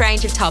diverse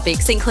range of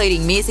topics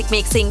including music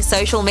mixing,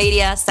 social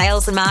media,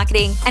 sales and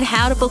marketing, and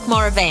how to book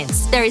more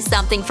events, there is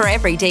something for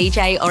every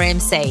DJ or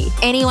MC.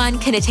 Anyone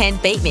can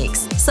attend Beat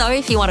Mix, so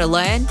if you want to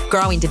learn,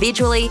 grow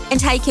individually, and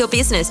take your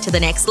business to the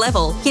next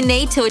level, you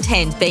need to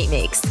attend Beat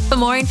Mix. For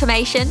more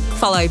information,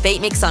 follow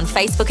Beat Mix on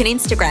Facebook and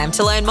Instagram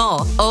to learn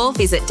more, or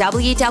visit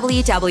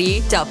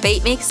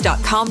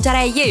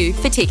www.beatmix.com.au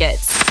for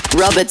tickets.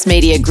 Roberts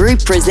Media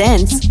Group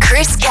presents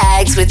Chris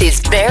Caggs with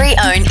his very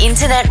own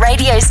internet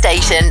radio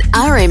station,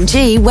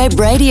 RMG Web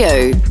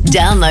Radio.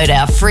 Download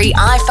our free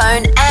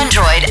iPhone,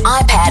 Android,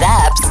 iPad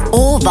apps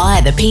or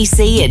via the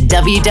PC at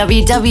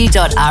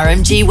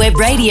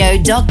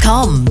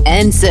www.rmgwebradio.com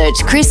and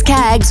search Chris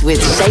Caggs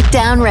with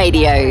Shakedown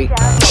Radio.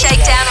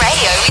 Shakedown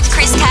Radio with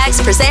Chris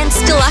Caggs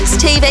presents Deluxe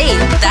TV.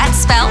 That's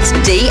spelt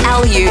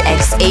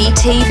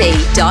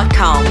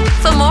DLUXETV.com.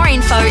 For more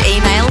info,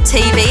 email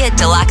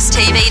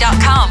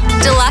tv@deluxetv.com.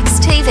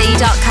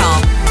 DeluxeTV.com,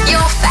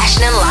 your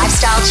fashion and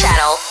lifestyle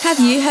channel. Have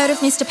you heard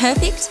of Mr.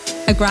 Perfect,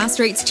 a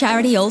grassroots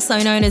charity also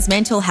known as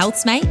Mental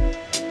Health's Mate?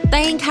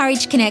 They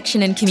encourage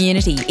connection and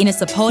community in a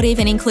supportive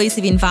and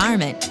inclusive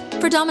environment,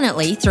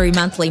 predominantly through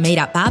monthly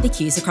meet-up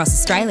barbecues across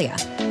Australia.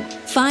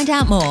 Find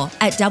out more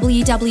at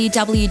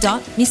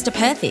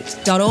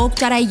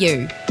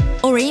www.mrperfect.org.au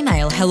or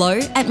email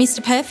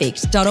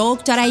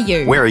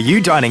hello@mrperfect.org.au. Where are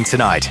you dining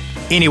tonight?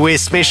 Anywhere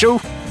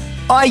special?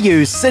 I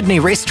use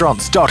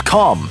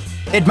sydneyrestaurants.com.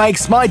 It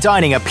makes my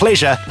dining a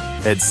pleasure.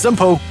 It's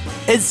simple,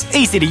 it's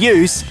easy to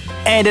use,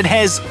 and it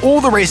has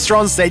all the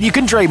restaurants that you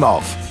can dream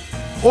of.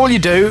 All you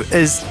do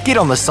is get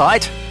on the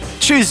site,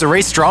 choose the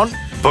restaurant,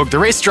 book the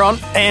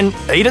restaurant, and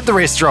eat at the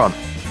restaurant.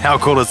 How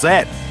cool is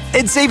that?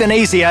 It's even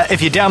easier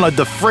if you download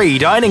the free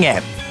dining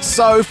app.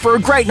 So for a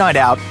great night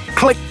out,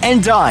 click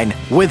and dine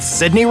with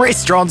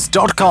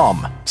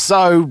sydneyrestaurants.com.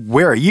 So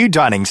where are you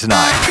dining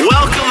tonight?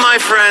 Welcome, my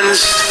friends.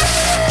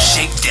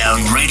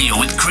 Shakedown Radio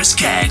with Chris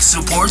Caggs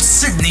supports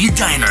Sydney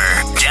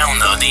Diner.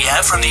 Download the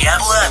app from the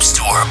Apple App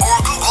Store or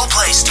Google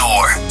Play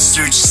Store.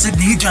 Search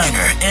Sydney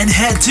Diner and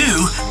head to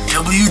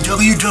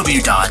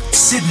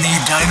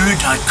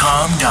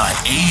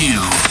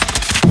www.sydneydiner.com.au.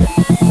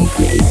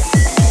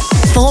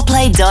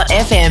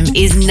 4Play.fm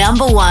is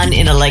 #1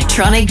 in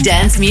electronic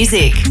dance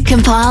music.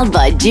 Compiled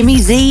by Jimmy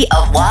Z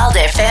of Wild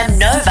FM,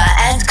 Nova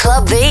and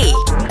Club V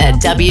at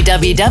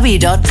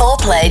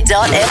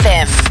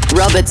www.4play.fm.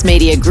 Roberts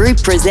Media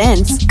Group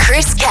presents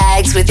Chris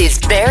Caggs with his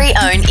very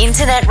own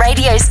internet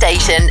radio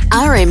station,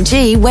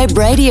 RMG Web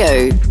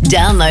Radio.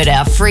 Download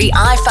our free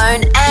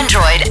iPhone,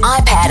 Android,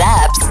 iPad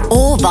apps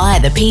or via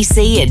the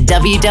PC at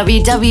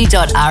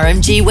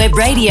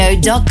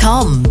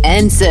www.rmgwebradio.com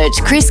and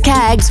search Chris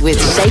Caggs with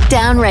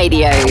ShakeDown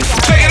Radio.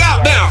 Check it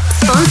out now.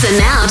 Sponsor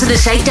now to the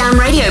ShakeDown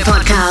Radio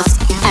podcast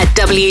at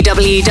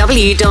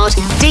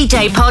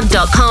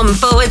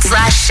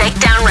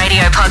www.djpod.com/Shakedown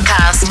Radio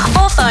podcast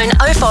or phone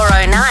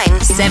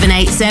 0409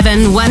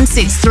 787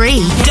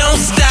 163. Don't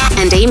stop.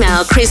 And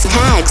email Chris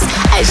Caggs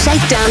at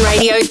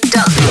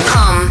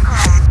shakedownradio.com.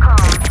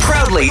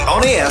 Proudly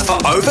on air for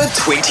over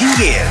 20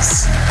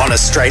 years. On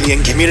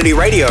Australian Community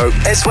Radio,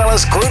 as well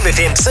as Groove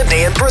FM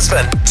Sydney and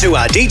Brisbane.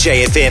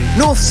 2RDJ FM,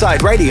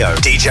 Northside Radio,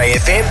 DJ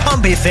FM,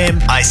 Pump FM,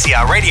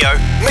 ICR Radio,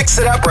 Mix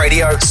It Up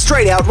Radio,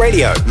 Straight Out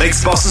Radio,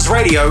 Mix Bosses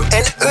Radio,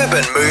 and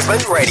Urban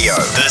Movement Radio.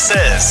 This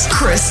is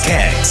Chris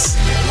Caggs.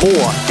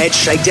 More at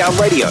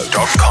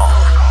shakedownradio.com.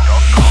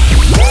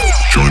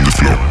 Join the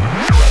flow.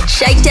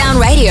 Shakedown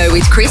Radio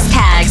with Chris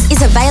Caggs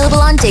is available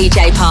on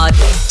DJ Pod.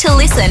 To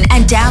listen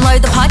and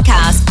download the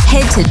podcast,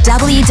 head to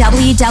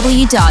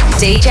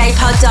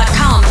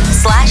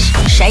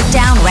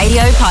www.djpod.com/Shakedown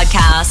Radio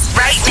Podcast.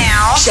 Right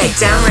now,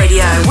 Shakedown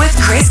Radio with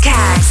Chris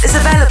Caggs is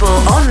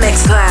available on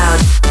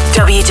Mixcloud.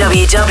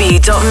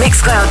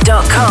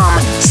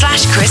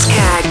 www.mixcloud.com/Chris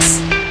Caggs.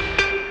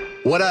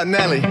 What up,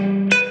 Nelly?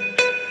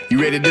 You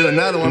ready to do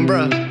another one,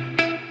 bro?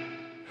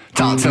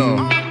 Talk to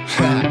him.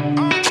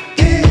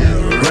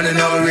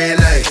 Running all red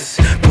lights.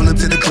 Pull up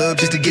to the club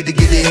just to get the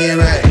head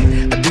right.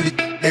 I do this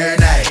every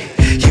night.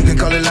 You can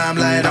call it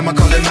limelight, I'ma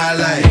call it my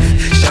life.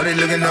 Shawty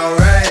looking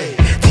alright.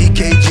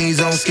 TK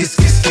jeans on,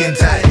 skin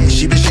tight.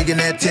 She been shaking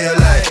that tail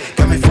light.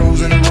 Got me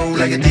frozen in the road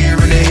like a deer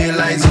in the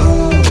headlights.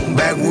 Ooh,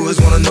 backwoods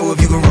wanna know if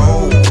you can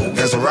roll.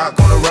 Got some rock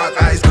on the rock,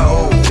 ice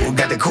cold.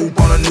 Got the coupe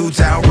on a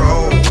Newtown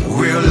road.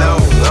 Real low,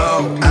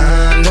 low.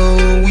 I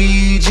know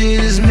we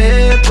just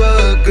met,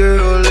 but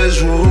girl, let's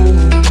roll.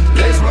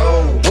 Let's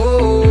roll.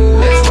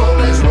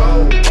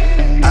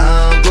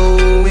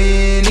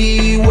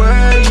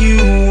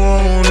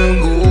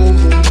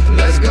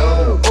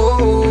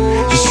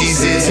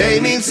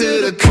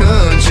 To the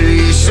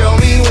country, show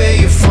me where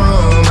you're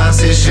from. I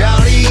said,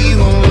 shawty, you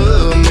gon'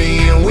 love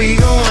me and we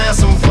gon' have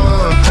some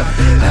fun.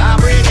 I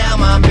break out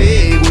my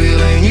big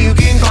wheel and you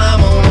can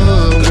climb on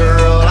up.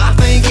 Girl, I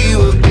think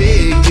you a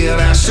big deal.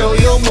 Now show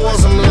your boy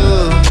some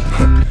love.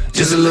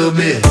 Just a little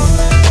bit.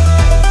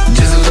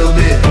 Just a little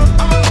bit.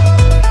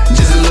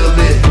 Just a little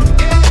bit.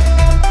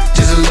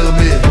 Just a little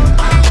bit.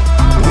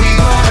 We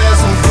gon' have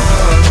some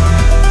fun.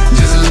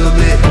 Just a little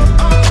bit.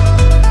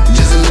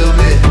 Just a little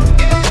bit.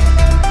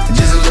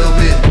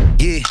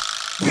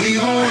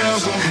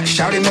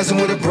 Shawty messing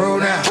with a pro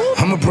now.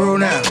 I'm a pro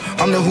now.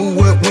 I'm the who,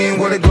 what, when,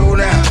 where to go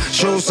now.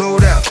 Show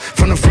sold out.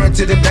 From the front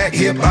to the back,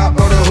 hip hop,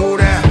 all the hold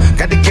down.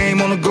 Got the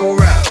game on the go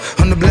route.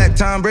 I'm the black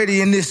Tom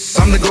Brady in this,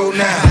 I'm the GOAT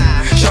now.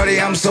 Shawty,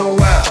 I'm so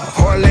wild.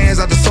 Heartlands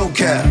out the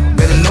SoCal.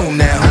 Better know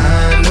now.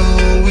 I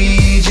know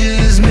we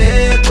just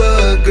met,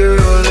 but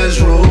girl,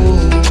 let's roll.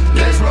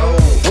 Let's roll.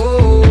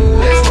 Whoa.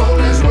 Let's roll,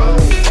 let's roll.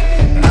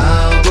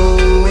 I'll go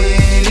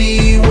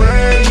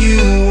anywhere you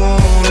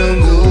wanna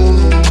go.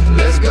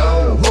 Let's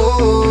go.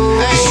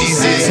 She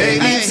said,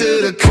 take me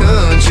to the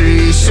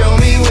country, show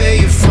me where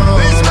you're from.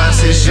 I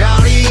said,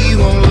 shawty, you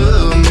gon'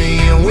 love me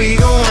and we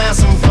gon' have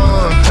some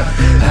fun.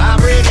 I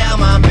break out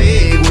my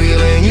big wheel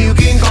and you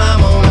can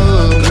climb on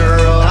up.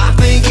 Girl, I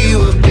think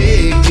you a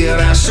big deal.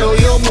 Now show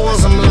your boy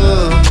some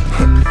love.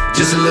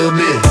 Just a little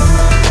bit.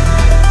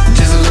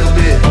 Just a little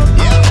bit.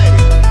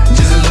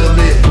 Just a little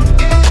bit.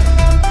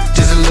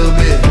 Just a little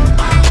bit.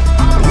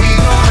 We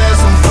gon' have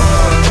some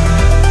fun.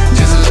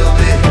 Just a little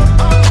bit.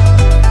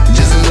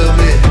 Just a little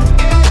bit.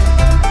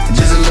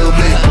 Just a little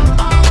bit.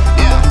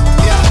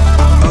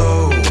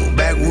 Oh,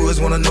 backwoods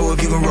wanna know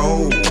if you can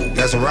roll.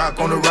 Got some rock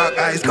on the rock,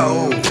 ice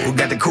cold.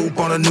 Got the coupe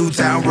on a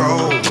Newtown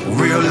road.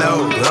 Real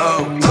low,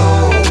 low.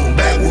 Oh,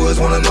 backwoods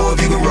wanna know if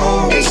you can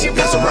roll.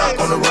 Got some rock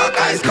on the rock,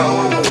 ice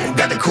cold.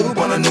 Got the coupe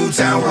on a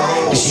Newtown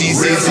road. She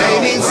said,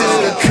 take me to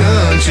the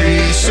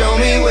country, show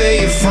me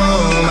where you're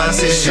from. I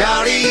said,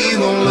 shawty, you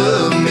gon'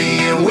 love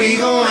me and we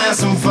gon' have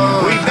some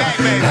fun.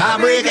 I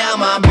break out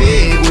my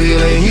big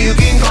wheel and you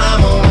can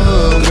climb on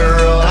up.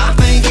 Girl, I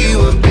think you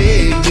a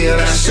big deal.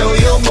 Now show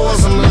your boy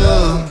some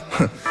love.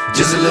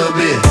 Just a little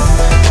bit.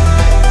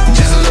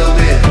 Just a little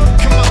bit.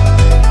 Come on.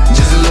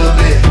 Just a little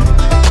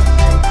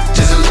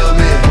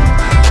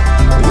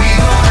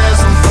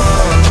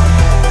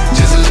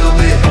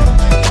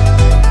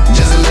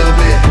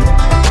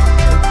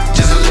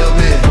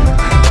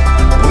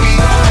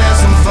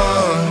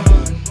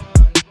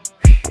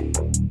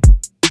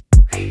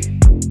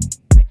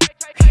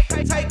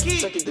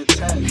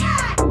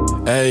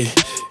Hey,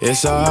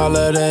 it's a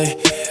holiday.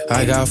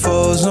 I got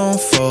foes on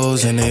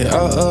foes and they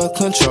out of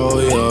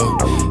control, yo.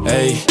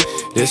 Hey,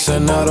 this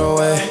another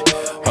way.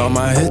 All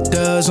my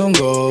hitters on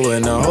go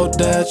and I hope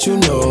that you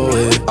know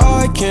it.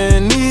 I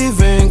can't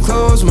even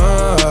close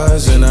my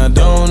eyes and I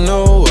don't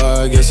know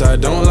why. Guess I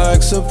don't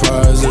like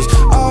surprises.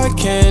 I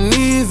can't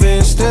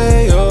even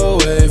stay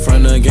away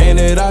from the game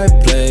that I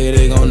play.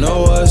 They gon'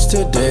 know us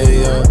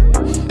today, yeah.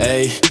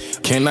 Hey,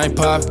 can I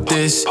pop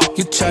this?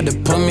 You tried to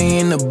put me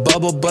in the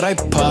bubble, but I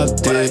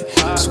popped it.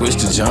 Switch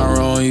the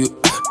genre on you,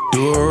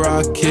 do a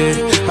rocket.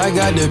 I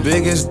got the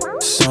biggest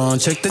song,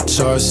 check the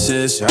charts,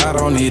 sis. I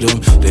don't need them.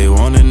 They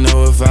wanna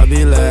know if I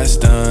be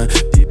last done.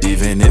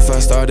 Even if I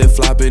started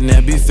flopping,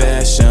 that be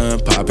fashion.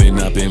 Popping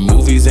up in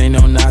movies, ain't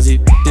no Nazi,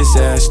 this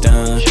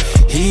Ashton.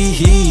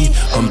 Hee,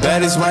 I'm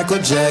bad as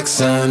Michael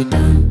Jackson.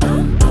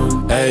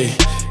 Hey,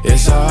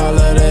 it's a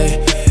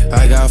holiday.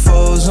 I got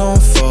foes on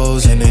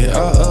foes and they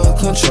out of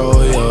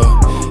control, yo.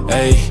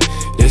 Hey,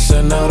 this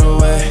another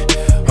way.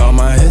 All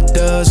my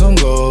hitters on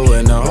go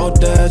and I hope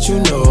that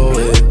you know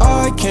it.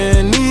 I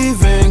can't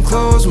even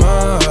close my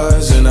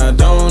eyes and I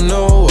don't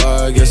know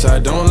why. Guess I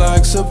don't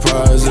like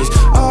surprises.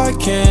 I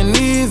can't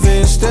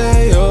even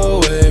stay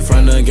away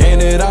from the game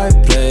that I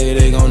play.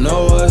 They gon'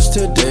 know us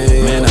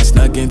today. Man, I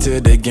snuck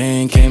into the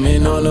game, came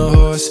in on a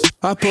horse.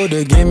 I pulled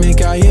a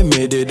gimmick, I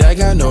admitted I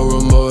got no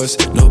remorse.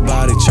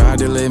 Nobody tried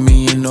to let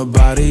me in,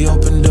 nobody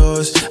opened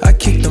doors. I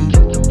kicked them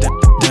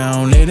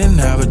down, they didn't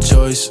have a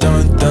choice.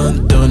 Dun,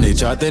 dun, dun, they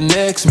tried to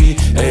next me.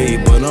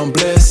 Ayy, but I'm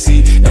blessed,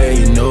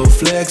 ayy, no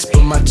flex,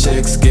 but my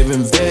checks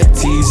giving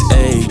vetties,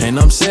 ayy, and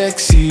I'm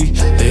sexy.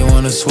 They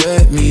wanna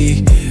sweat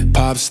me,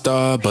 pop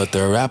star, but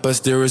the rappers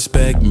still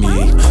respect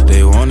me.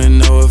 They wanna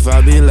know if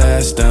I be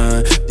last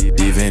done.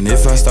 Even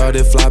if I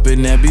started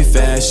flopping, that be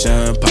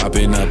fashion.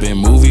 Popping up in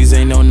movies,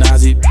 ain't no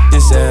Nazi,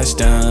 this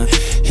Ashton.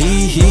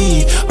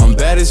 Hee, I'm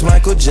bad as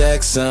Michael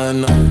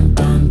Jackson.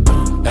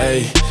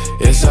 Hey,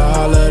 it's a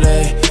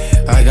holiday.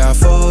 I got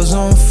foes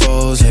on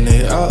foes and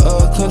they out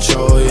of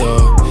control,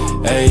 yo.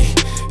 Hey,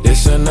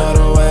 this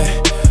another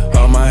way.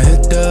 All my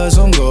hitters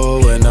on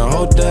go and I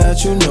hope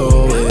that you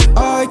know it.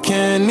 I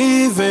can't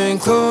even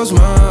close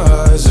my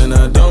eyes and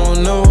I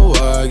don't know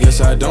why.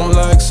 Guess I don't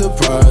like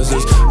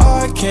surprises.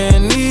 I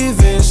can't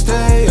even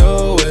stay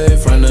away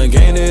from the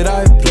game that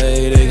I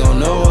play. They gon'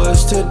 know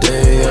us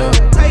today, yeah.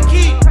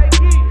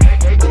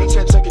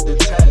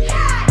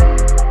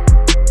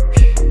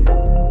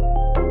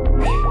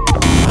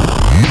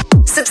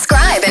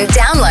 Subscribe and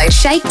download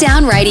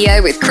ShakeDown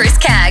Radio with Chris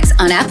Caggs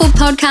on Apple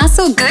Podcasts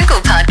or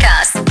Google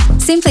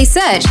Podcasts. Simply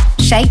search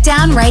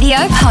ShakeDown Radio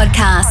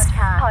Podcast.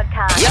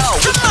 Yo,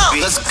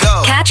 let's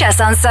go. Catch us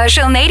on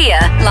social media,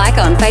 like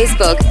on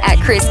Facebook at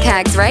Chris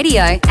Caggs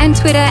Radio and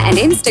Twitter and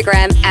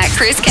Instagram at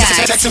Chris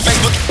Caggs. Text and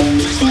Facebook.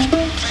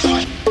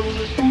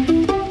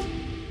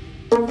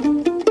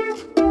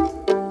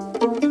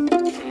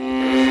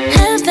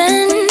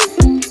 Heaven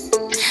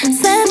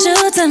sent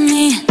you to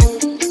me.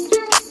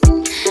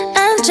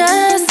 I'm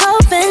just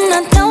hoping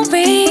I don't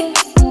beat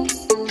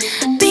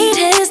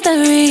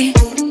history.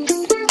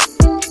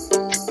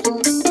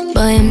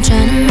 Boy, I'm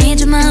trying to meet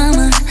your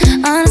mama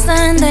on a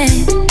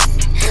Sunday.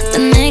 The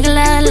nigga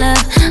I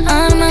love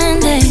on a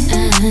Monday.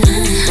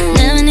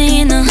 Never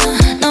need no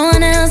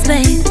one else,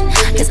 babe.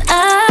 'Cause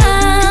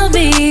I'll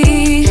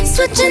be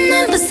switching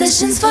in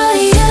positions for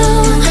you.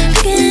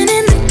 Cooking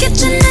in the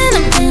kitchen and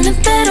I'm in the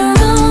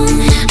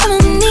bedroom. I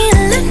don't need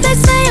a lift, they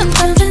say I'm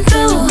pumping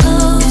through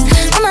holes.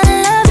 All my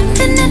love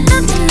infinite,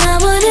 nothing I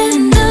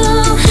wouldn't do,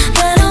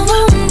 but I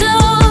won't do.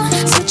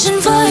 Switching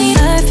for you,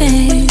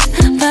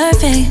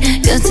 perfect,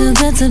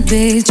 good to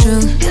be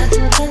true.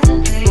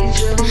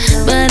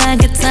 But I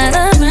get tired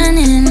of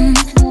running.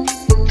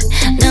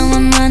 Now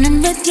I'm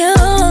running with you.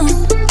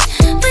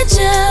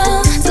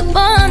 So boy,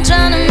 I'm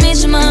trying to meet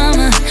your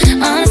mama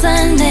on a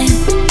Sunday.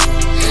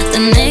 The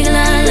nigga I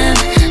love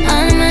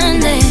on a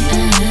Monday.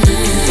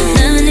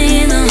 Never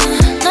need no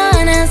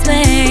one else,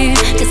 babe.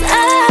 'Cause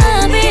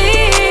I'll be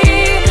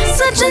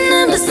switching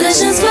the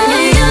positions for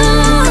you.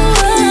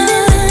 In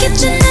the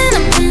kitchen and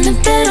I'm in the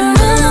bedroom.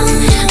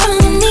 I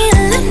don't need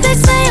a lift, they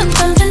say I'm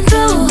pumping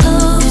through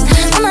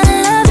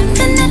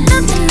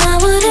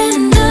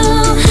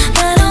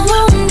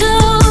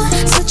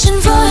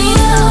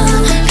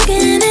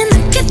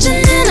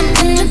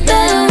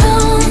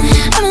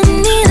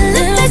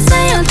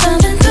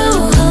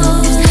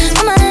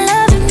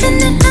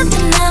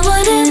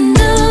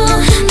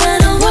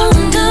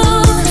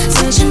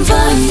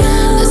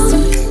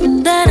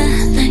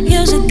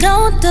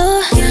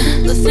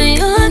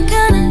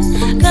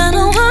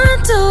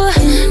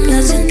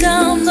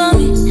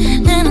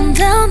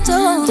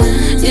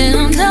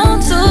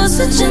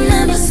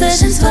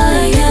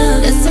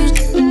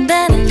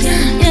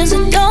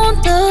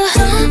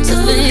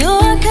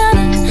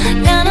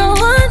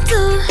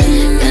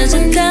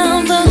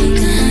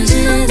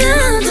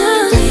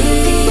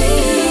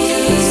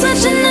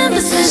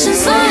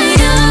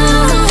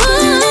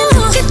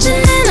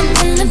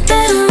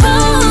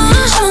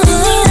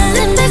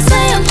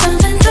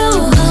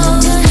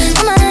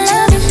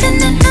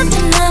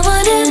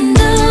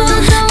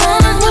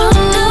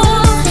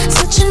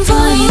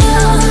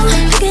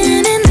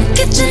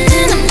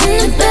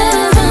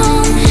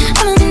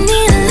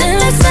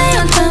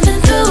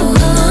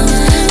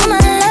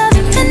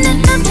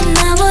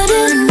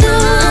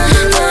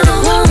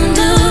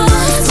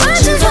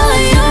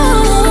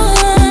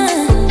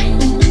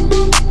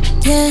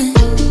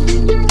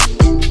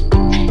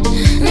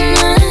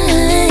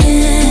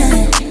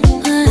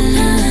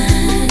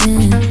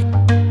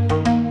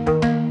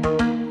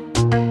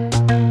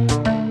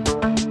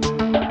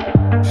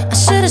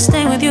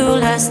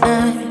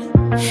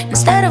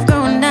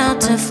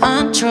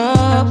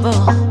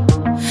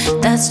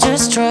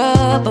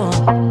trouble.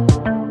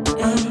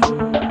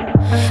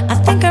 I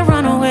think I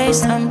run away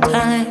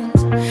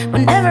sometimes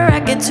whenever I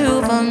get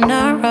too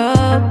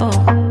vulnerable.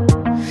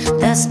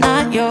 That's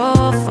not your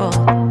fault.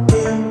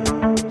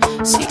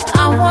 See,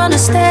 I wanna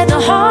stay the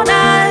whole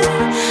night.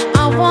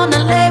 I wanna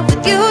lay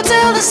with you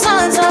till the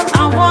sun's up.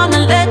 I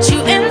wanna let you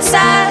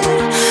inside.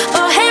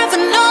 Oh,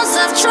 heaven knows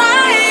I've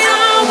tried. I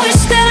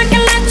wish that I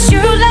can let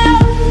you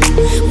love.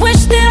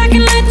 Wish that I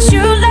can let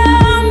you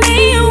love me.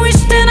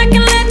 Wish that I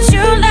can let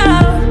you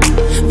love.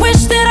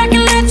 Wish that I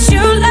can let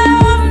you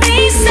love me.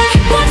 Say,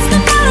 what's the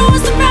matter?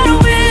 What's the matter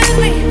with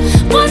me?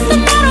 What's the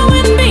matter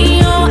with me?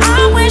 Oh, I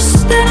wish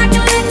that I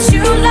can let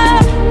you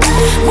love.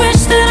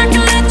 Wish that I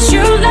can let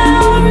you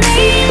love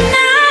me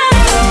now.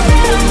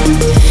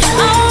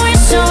 I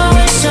wish, oh, I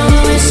wish, oh, I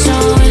wish,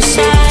 oh, I wish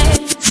I.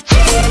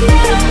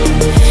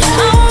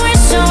 I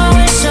wish, oh, I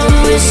wish, oh, I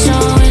wish,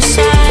 oh, I wish I.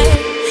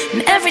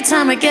 And every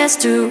time it gets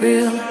too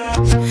real,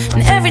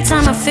 and every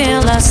time I feel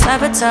like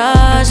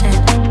sabotaging,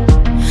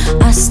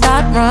 I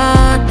start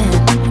running.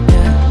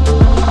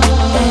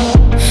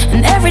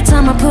 And every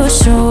time I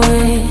push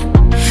away,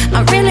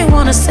 I really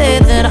wanna say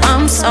that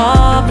I'm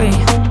sorry,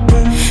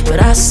 but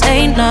I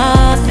say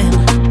nothing.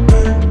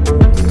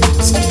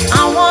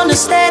 I wanna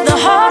stay the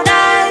whole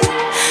night.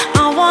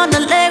 I wanna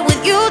lay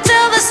with you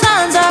till the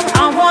sun's up.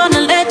 I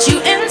wanna let you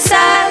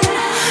inside.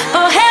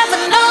 Oh,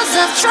 heaven knows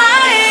I've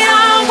tried. I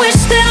wish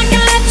that I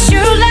can let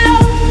you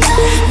love.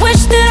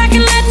 Wish that I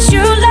can let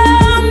you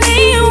love me.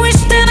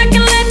 Wish that I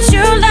can let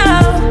you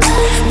love.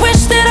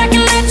 Wish that I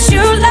can let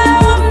you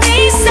love me.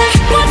 Say,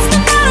 what's the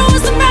matter?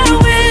 What's the matter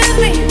with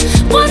me?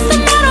 What's the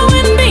matter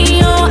with me?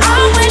 Oh, I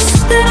wish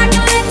that I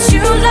can let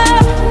you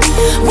love.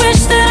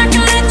 Wish that I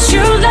can let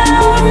you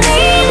love me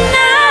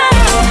now.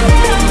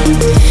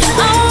 I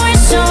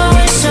wish, oh, I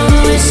wish, oh, I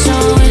wish, oh, I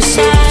wish I.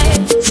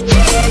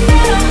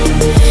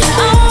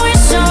 I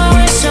wish, oh, I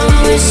wish, oh, I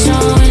wish, oh,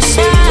 I wish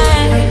I.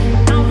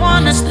 I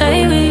wanna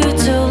stay with you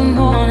till the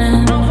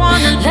morning. I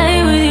wanna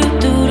lay with you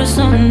through the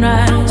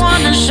sunrise. I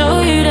wanna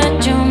show you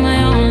that you're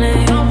my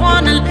only. I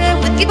wanna live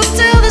with you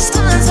till the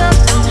sun's up. I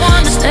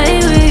wanna stay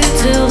with you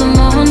till the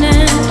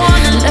morning. I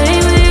wanna lay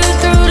with you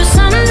through the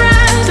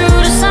sunrise, through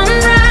the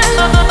sunrise.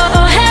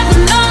 Oh, heaven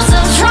knows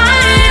I've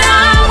tried. I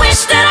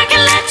wish that I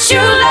can let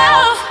you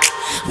love.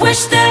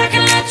 Wish that I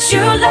can let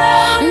you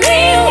love me.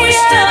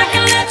 Wish that I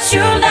can let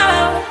you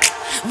love.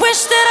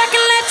 Wish that I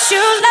can let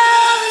you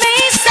love me.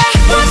 Say,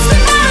 what's the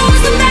matter?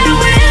 What's the matter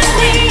with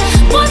me?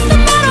 What's the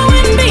matter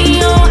with me?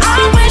 Oh, I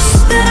wish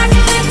that I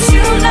can let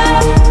you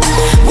love.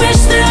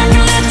 Wish that I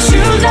can let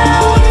you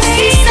love me.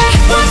 Say,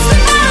 what's the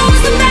matter?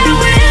 What's the matter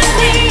with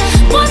me?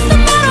 What's the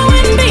matter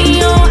with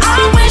me? Oh, I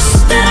wish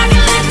that I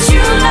can let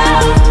you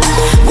love.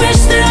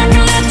 Wish that I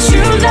can let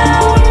you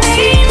love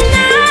me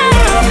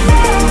now.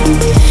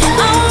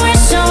 I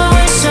wish, oh, I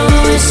wish, oh, I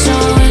wish,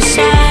 oh, I wish I.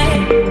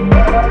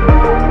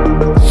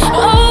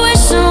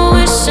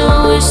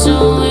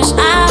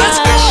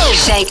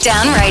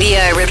 Shakedown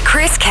Radio with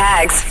Chris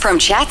Caggs from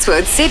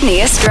Chatswood,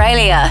 Sydney,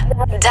 Australia.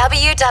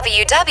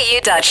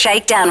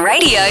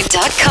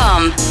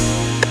 www.shakedownradio.com.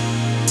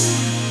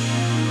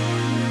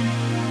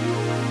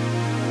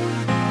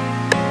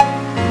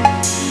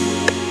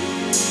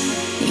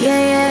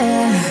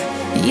 Yeah.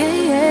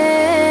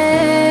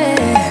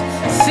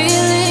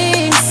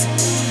 Feelings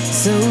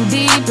so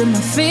deep in my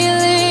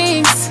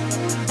feelings.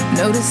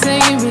 No, this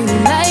ain't really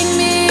like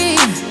me.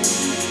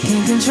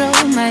 Can't control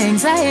my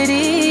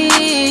anxiety.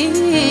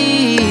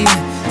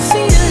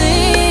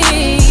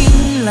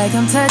 Feeling like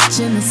I'm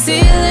touching the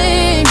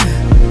ceiling.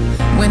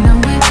 When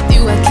I'm with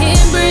you, I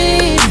can't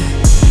breathe.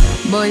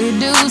 Boy, you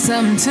do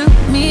something to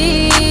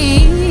me.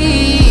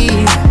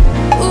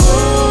 Ooh,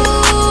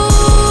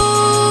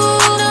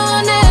 no,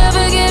 I'll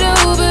never get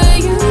over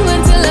you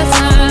until I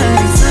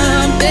find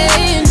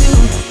something new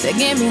that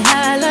get me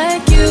high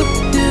like you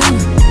do.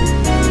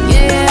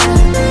 Yeah.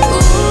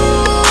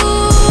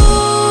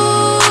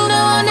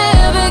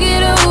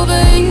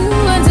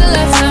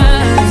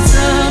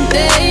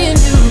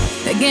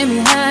 Get me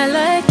high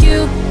like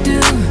you do.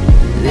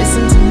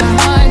 Listen to my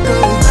heart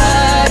go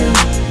ba-dum,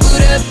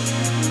 boot up,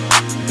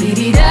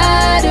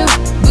 beady-da-dum,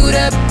 boot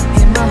up.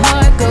 And my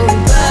heart go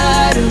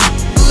ba-dum,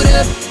 boot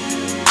up,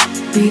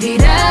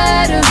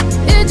 beady-da-dum.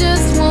 It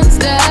just won't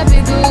stop,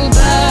 it go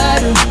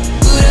ba-dum,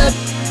 boot up,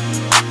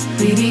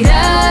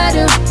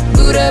 beady-da-dum,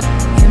 boot up.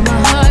 And my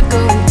heart go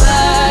ba-dum.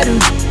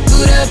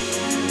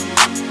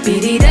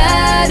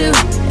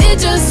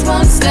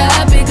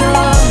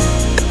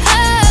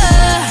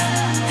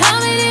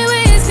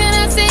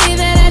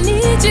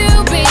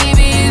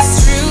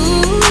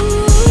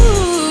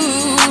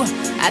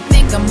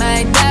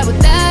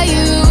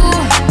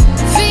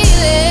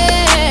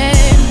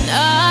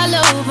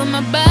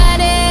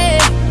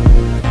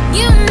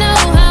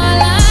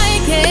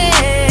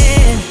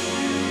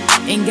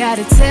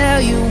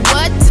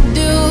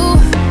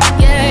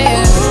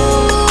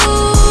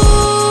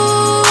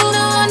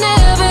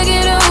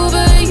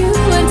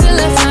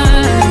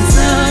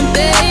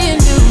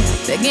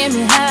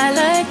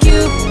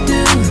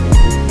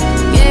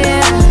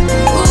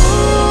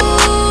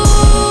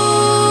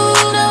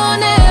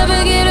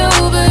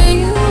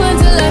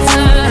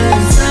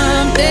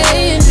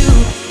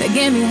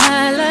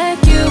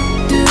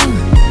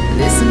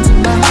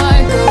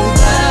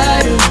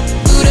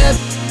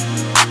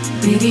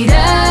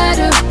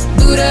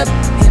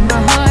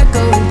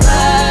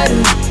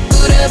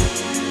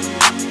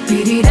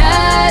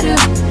 Beat-it-da-do,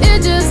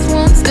 it just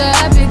won't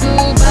stop, it go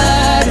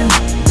bottom.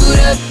 Boot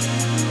up,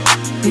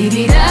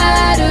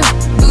 beat-it-da-do,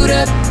 boot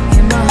up,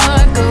 and my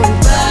heart go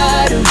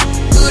bottom.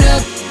 Boot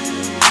up,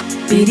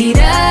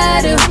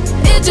 beat-it-da-do,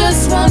 it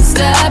just won't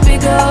stop,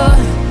 it go.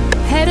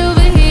 Head over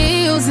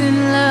heels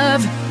in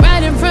love,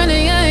 right in front of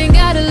you, ain't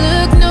gotta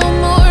look no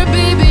more,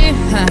 baby.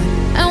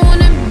 I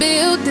wanna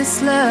build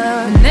this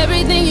love, and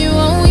everything you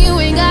own, you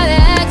ain't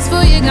gotta ask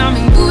for. You got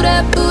me boot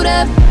up, boot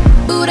up,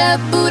 boot up,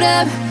 boot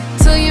up.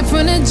 So you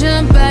from the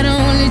jump, I don't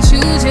only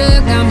choose you.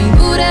 Got me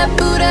boot up,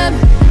 boot up,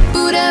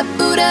 boot up,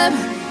 boot up.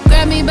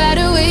 Grab me by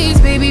the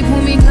waist, baby,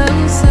 pull me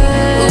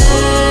closer.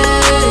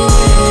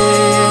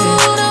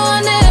 Ooh, no,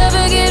 I'll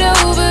never get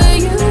over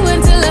you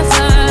until I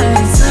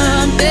find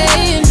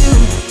something new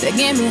that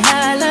get me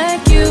high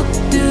like you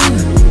do.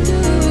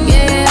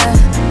 Yeah.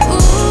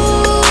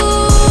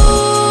 Ooh,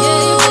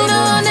 no,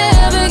 I'll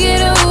never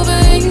get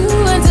over you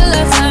until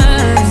I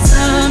find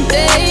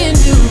something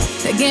new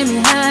that get me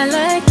high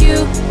like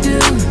you do.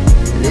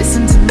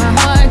 Listen to my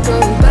heart go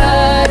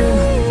bottom.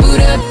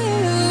 Boot up,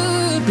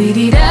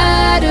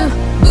 beat-it-da-do,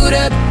 boot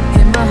up,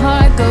 and my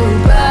heart go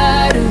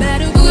bottom.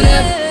 Boot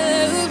up,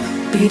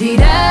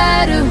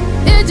 beat-it-da-do,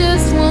 it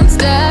just won't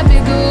stop,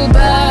 it go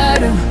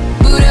bottom.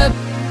 Boot up,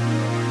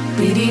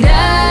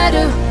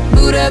 beat-it-da-do,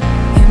 boot up,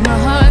 and my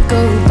heart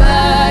go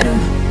bottom.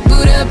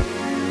 Boot up,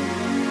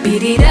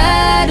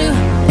 beat-it-da-do,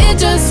 it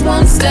just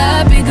won't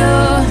stop, it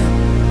go.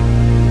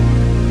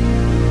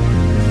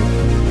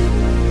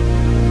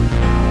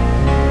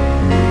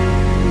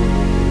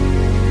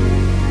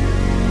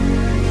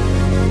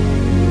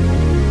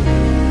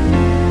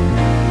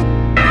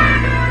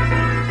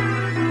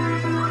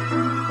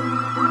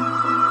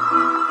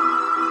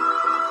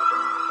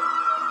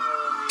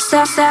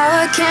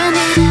 Sour candy.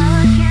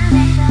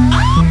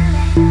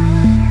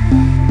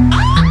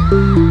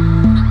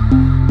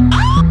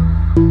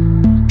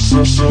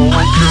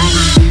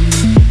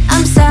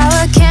 I'm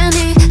sour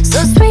candy,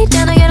 so sweet,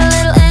 then I get a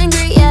little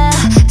angry, yeah.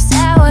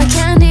 Sour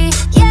candy,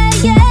 yeah,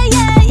 yeah,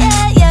 yeah,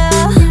 yeah,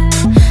 yeah.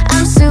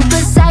 I'm super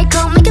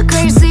psycho, make you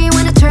crazy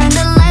when I turn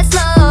the lights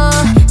low.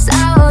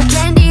 Sour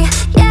candy,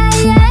 yeah,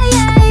 yeah,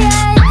 yeah,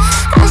 yeah.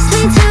 Ask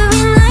me to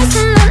be nice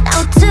and then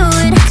I'll do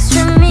it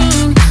extra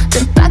mean.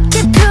 The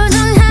bucket 표정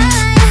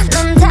high,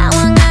 넌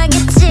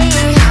당황하겠지.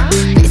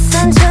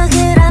 비싼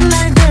척이란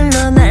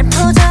말들로 날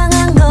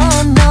포장한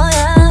건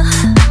너야.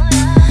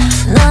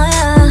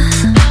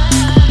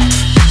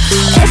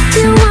 If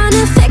you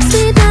wanna fix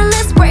me, then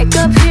let's break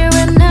up here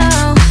and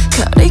now.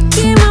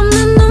 거리낌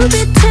없는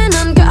눈빛에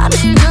넌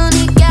거리를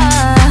두니까.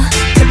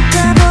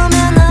 듣다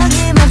보면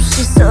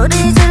어김없이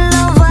소리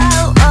질러.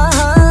 Wow,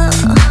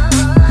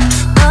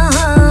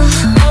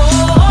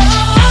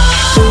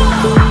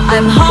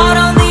 I'm hot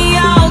on the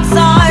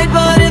outside,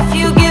 but if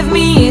you give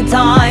me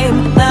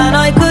time, then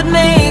I could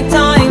make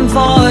time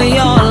for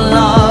your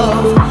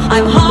love.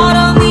 I'm hot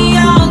on the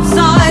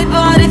outside,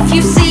 but if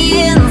you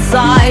see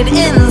inside,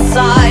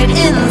 inside,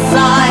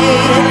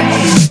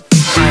 inside.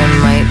 I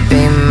might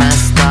be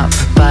messed up,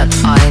 but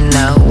I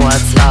know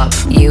what's up.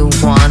 You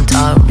want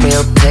a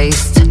real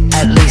taste?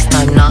 At least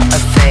I'm not a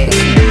fake.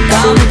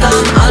 Come,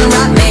 come,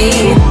 unwrap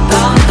me.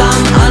 Come,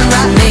 come,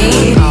 unwrap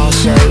me. I'll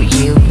show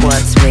you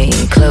what's me.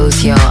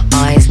 Close your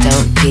eyes,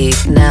 don't peek.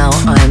 Now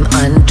I'm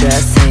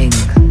undressing.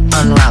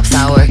 Unwrap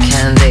sour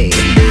candy.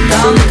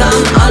 Come,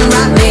 come,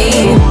 unwrap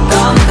me.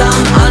 Come,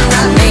 come,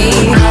 unwrap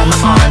me. Come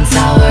on,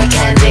 sour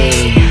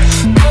candy.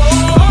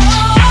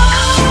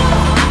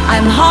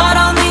 I'm hot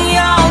on the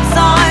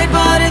outside,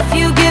 but if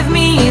you give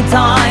me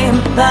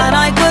time, then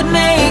I could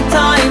make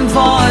time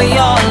for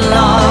your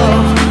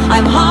love.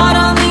 I'm hot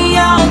on the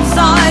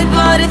outside,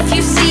 but if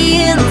you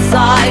see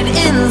inside,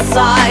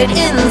 inside,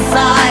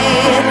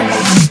 inside.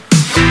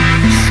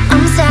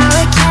 I'm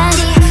sour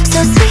candy,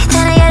 so sweet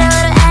that I get a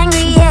little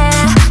angry, yeah.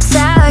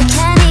 Sour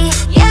candy,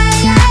 yeah,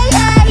 yeah,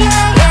 yeah,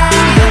 yeah, yeah.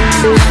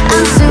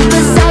 I'm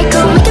super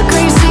psycho, make you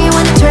crazy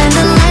when I turn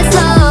the lights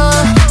low.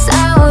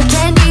 Sour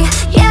candy,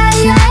 yeah,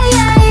 yeah,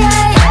 yeah,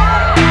 yeah,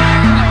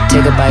 yeah.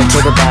 Take a bite,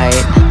 take a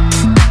bite.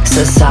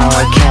 So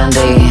sour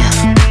candy.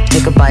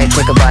 Take a bite,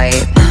 take a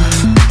bite.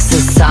 So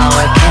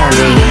sour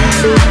candy.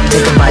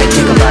 Take a bite,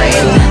 take a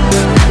bite.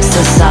 So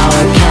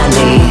sour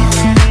candy.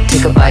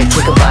 Take a bite,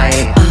 take a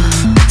bite.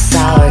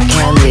 Sour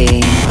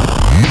candy.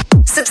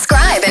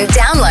 Subscribe and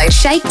download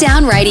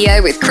Shakedown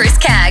Radio with Chris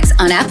Caggs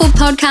on Apple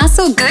Podcasts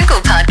or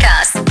Google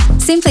Podcasts.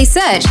 Simply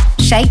search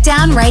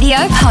Shakedown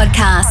Radio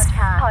Podcast.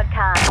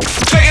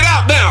 Check it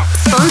out now.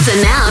 Sponsor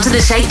now to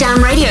the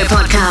Shakedown Radio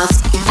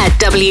Podcast at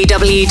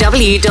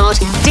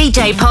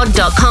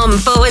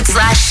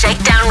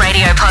www.djpod.com/Shakedown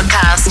Radio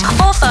Podcast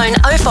or phone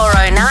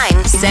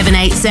 0409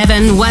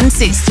 787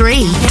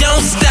 163.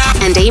 Don't stop.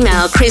 And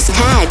email Chris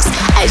Caggs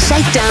at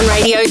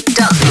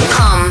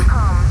shakedownradio.com.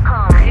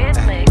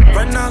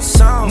 Right now,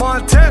 sound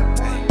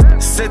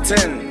Montana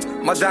sitting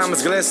my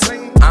diamonds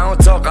glisten. I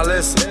don't talk, I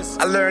listen.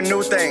 I learn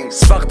new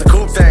things, fuck the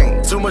cool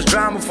thing. Too much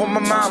drama for my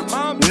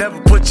mama. Never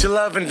put your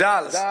love in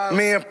dollars.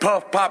 Me and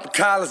Puff poppin'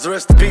 collars,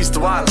 rest in peace to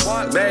Wallace.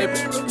 Baby,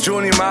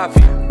 Junior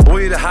Mafia,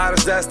 we the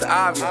hottest, that's the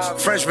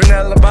obvious. French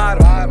vanilla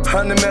bottle,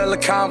 100 ml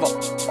combo.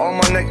 On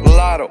my neck,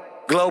 Lotto.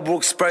 Global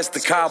Express to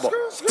Cabo.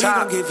 We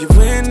gon' give you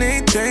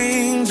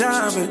anything,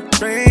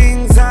 diamond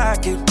rings I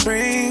can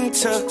bring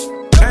to.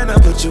 And I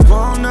put you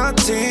on a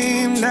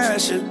team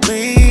that should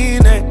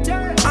mean it.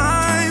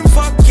 I'm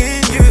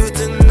fucking you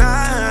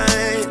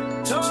tonight.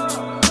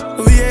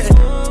 Oh yeah,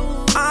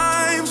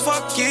 I'm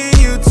fucking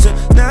you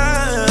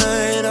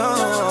tonight.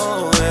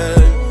 Oh yeah,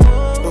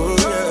 oh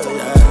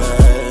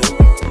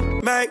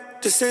yeah. Make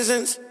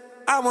decisions.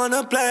 I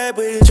wanna play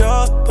with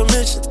your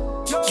permission.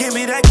 Give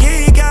me that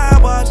gig, I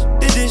watch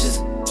the dishes.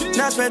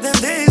 Not spend them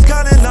days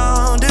calling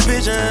long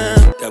division.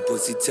 That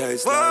pussy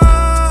tastes like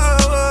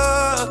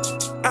whoa,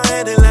 I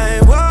had it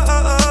like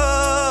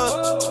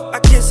whoa, I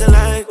kiss it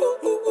like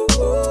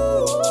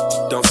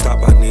ooh. Don't stop,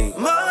 I need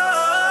more.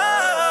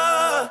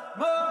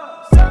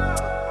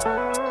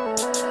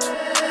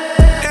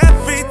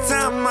 Every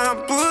time I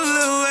pull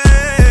away,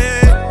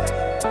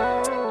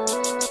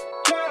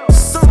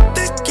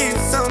 something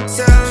keeps on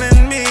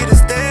telling me to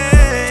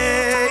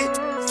stay.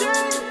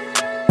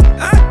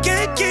 I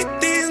can't keep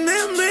these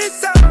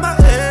memories out my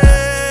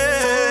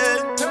head.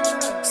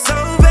 So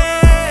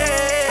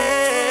bad.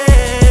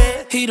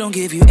 He don't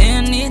give you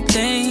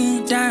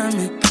anything,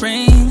 diamond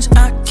rings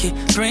I can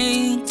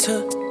bring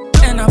to.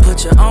 And I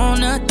put you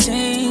on a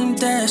team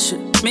that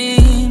should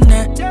mean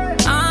that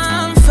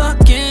I'm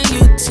fucking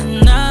you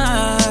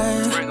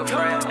tonight. Bring a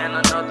friend and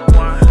another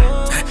one.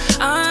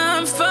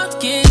 I'm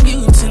fucking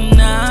you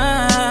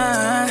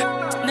tonight.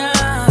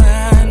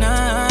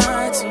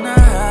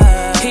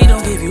 Tonight. He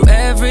don't give you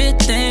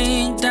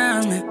everything,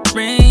 diamond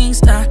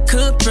rings I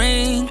could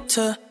bring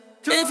to.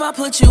 If I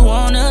put you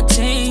on a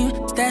team,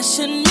 that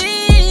should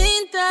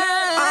mean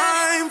that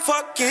I'm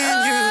fucking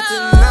you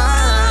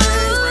tonight.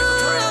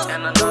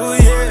 Oh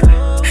yeah,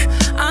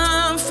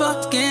 I'm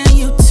fucking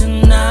you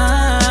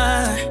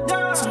tonight.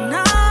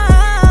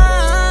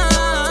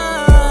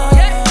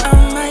 I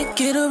might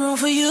get a room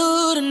for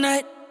you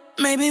tonight.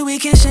 Maybe we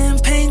can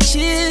champagne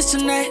cheers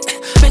tonight.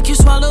 Make you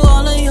swallow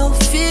all of your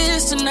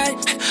fears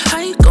tonight. How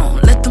you gon'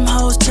 let them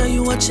hoes tell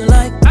you what you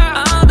like?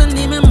 I've been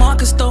Neiman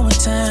Marcus throwing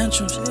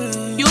tantrums.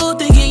 You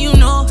thinking you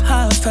know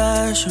how to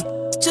fashion,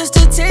 just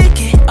to take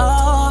it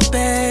all,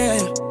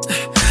 babe.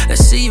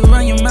 Let's see you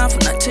run your mouth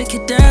when I take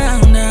it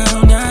down,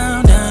 down,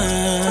 down,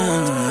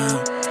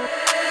 down.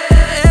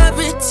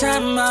 Every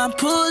time I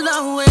pull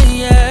away,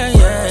 yeah,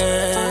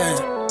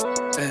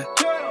 yeah.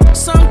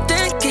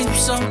 Something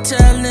keeps on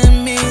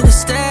telling me to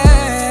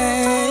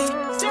stay.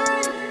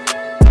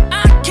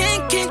 I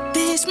can't keep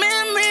these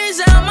memories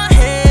out my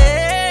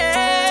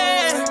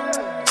head.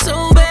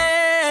 So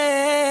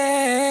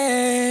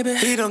baby,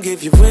 he don't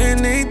give you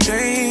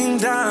anything,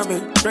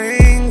 diamond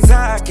rings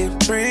I can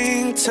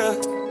bring to.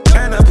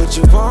 And I put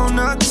you on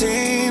a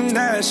team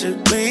that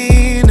should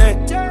mean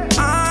it.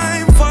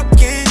 I'm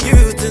fucking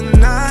you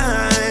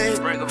tonight.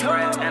 Bring a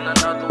friend and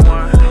another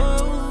one.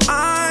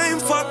 I'm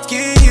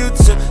fucking you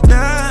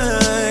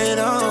tonight.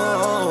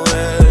 Oh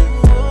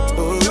yeah,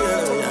 oh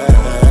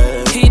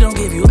yeah. He don't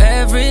give you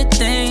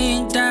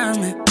everything,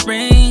 diamond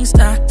rings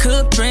I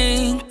could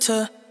bring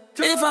to.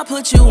 If I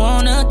put you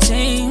on a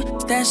team,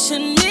 that should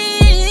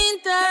mean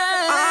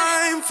that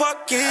I'm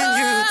fucking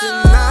you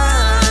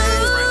tonight.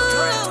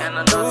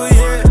 Oh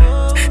yeah,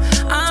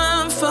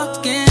 I'm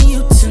fucking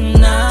you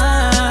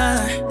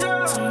tonight.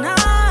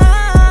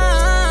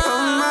 I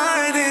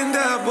might end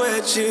up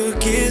with you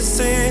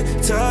kissing,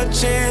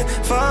 touching,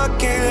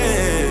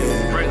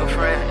 fucking. Bring a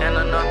friend and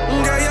another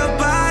one. Girl, your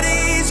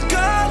body's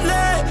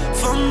calling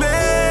for me.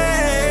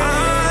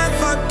 I'm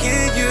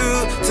fucking you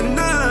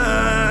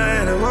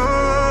tonight.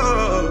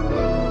 Oh,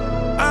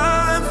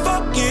 I'm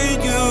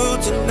fucking you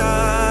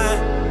tonight.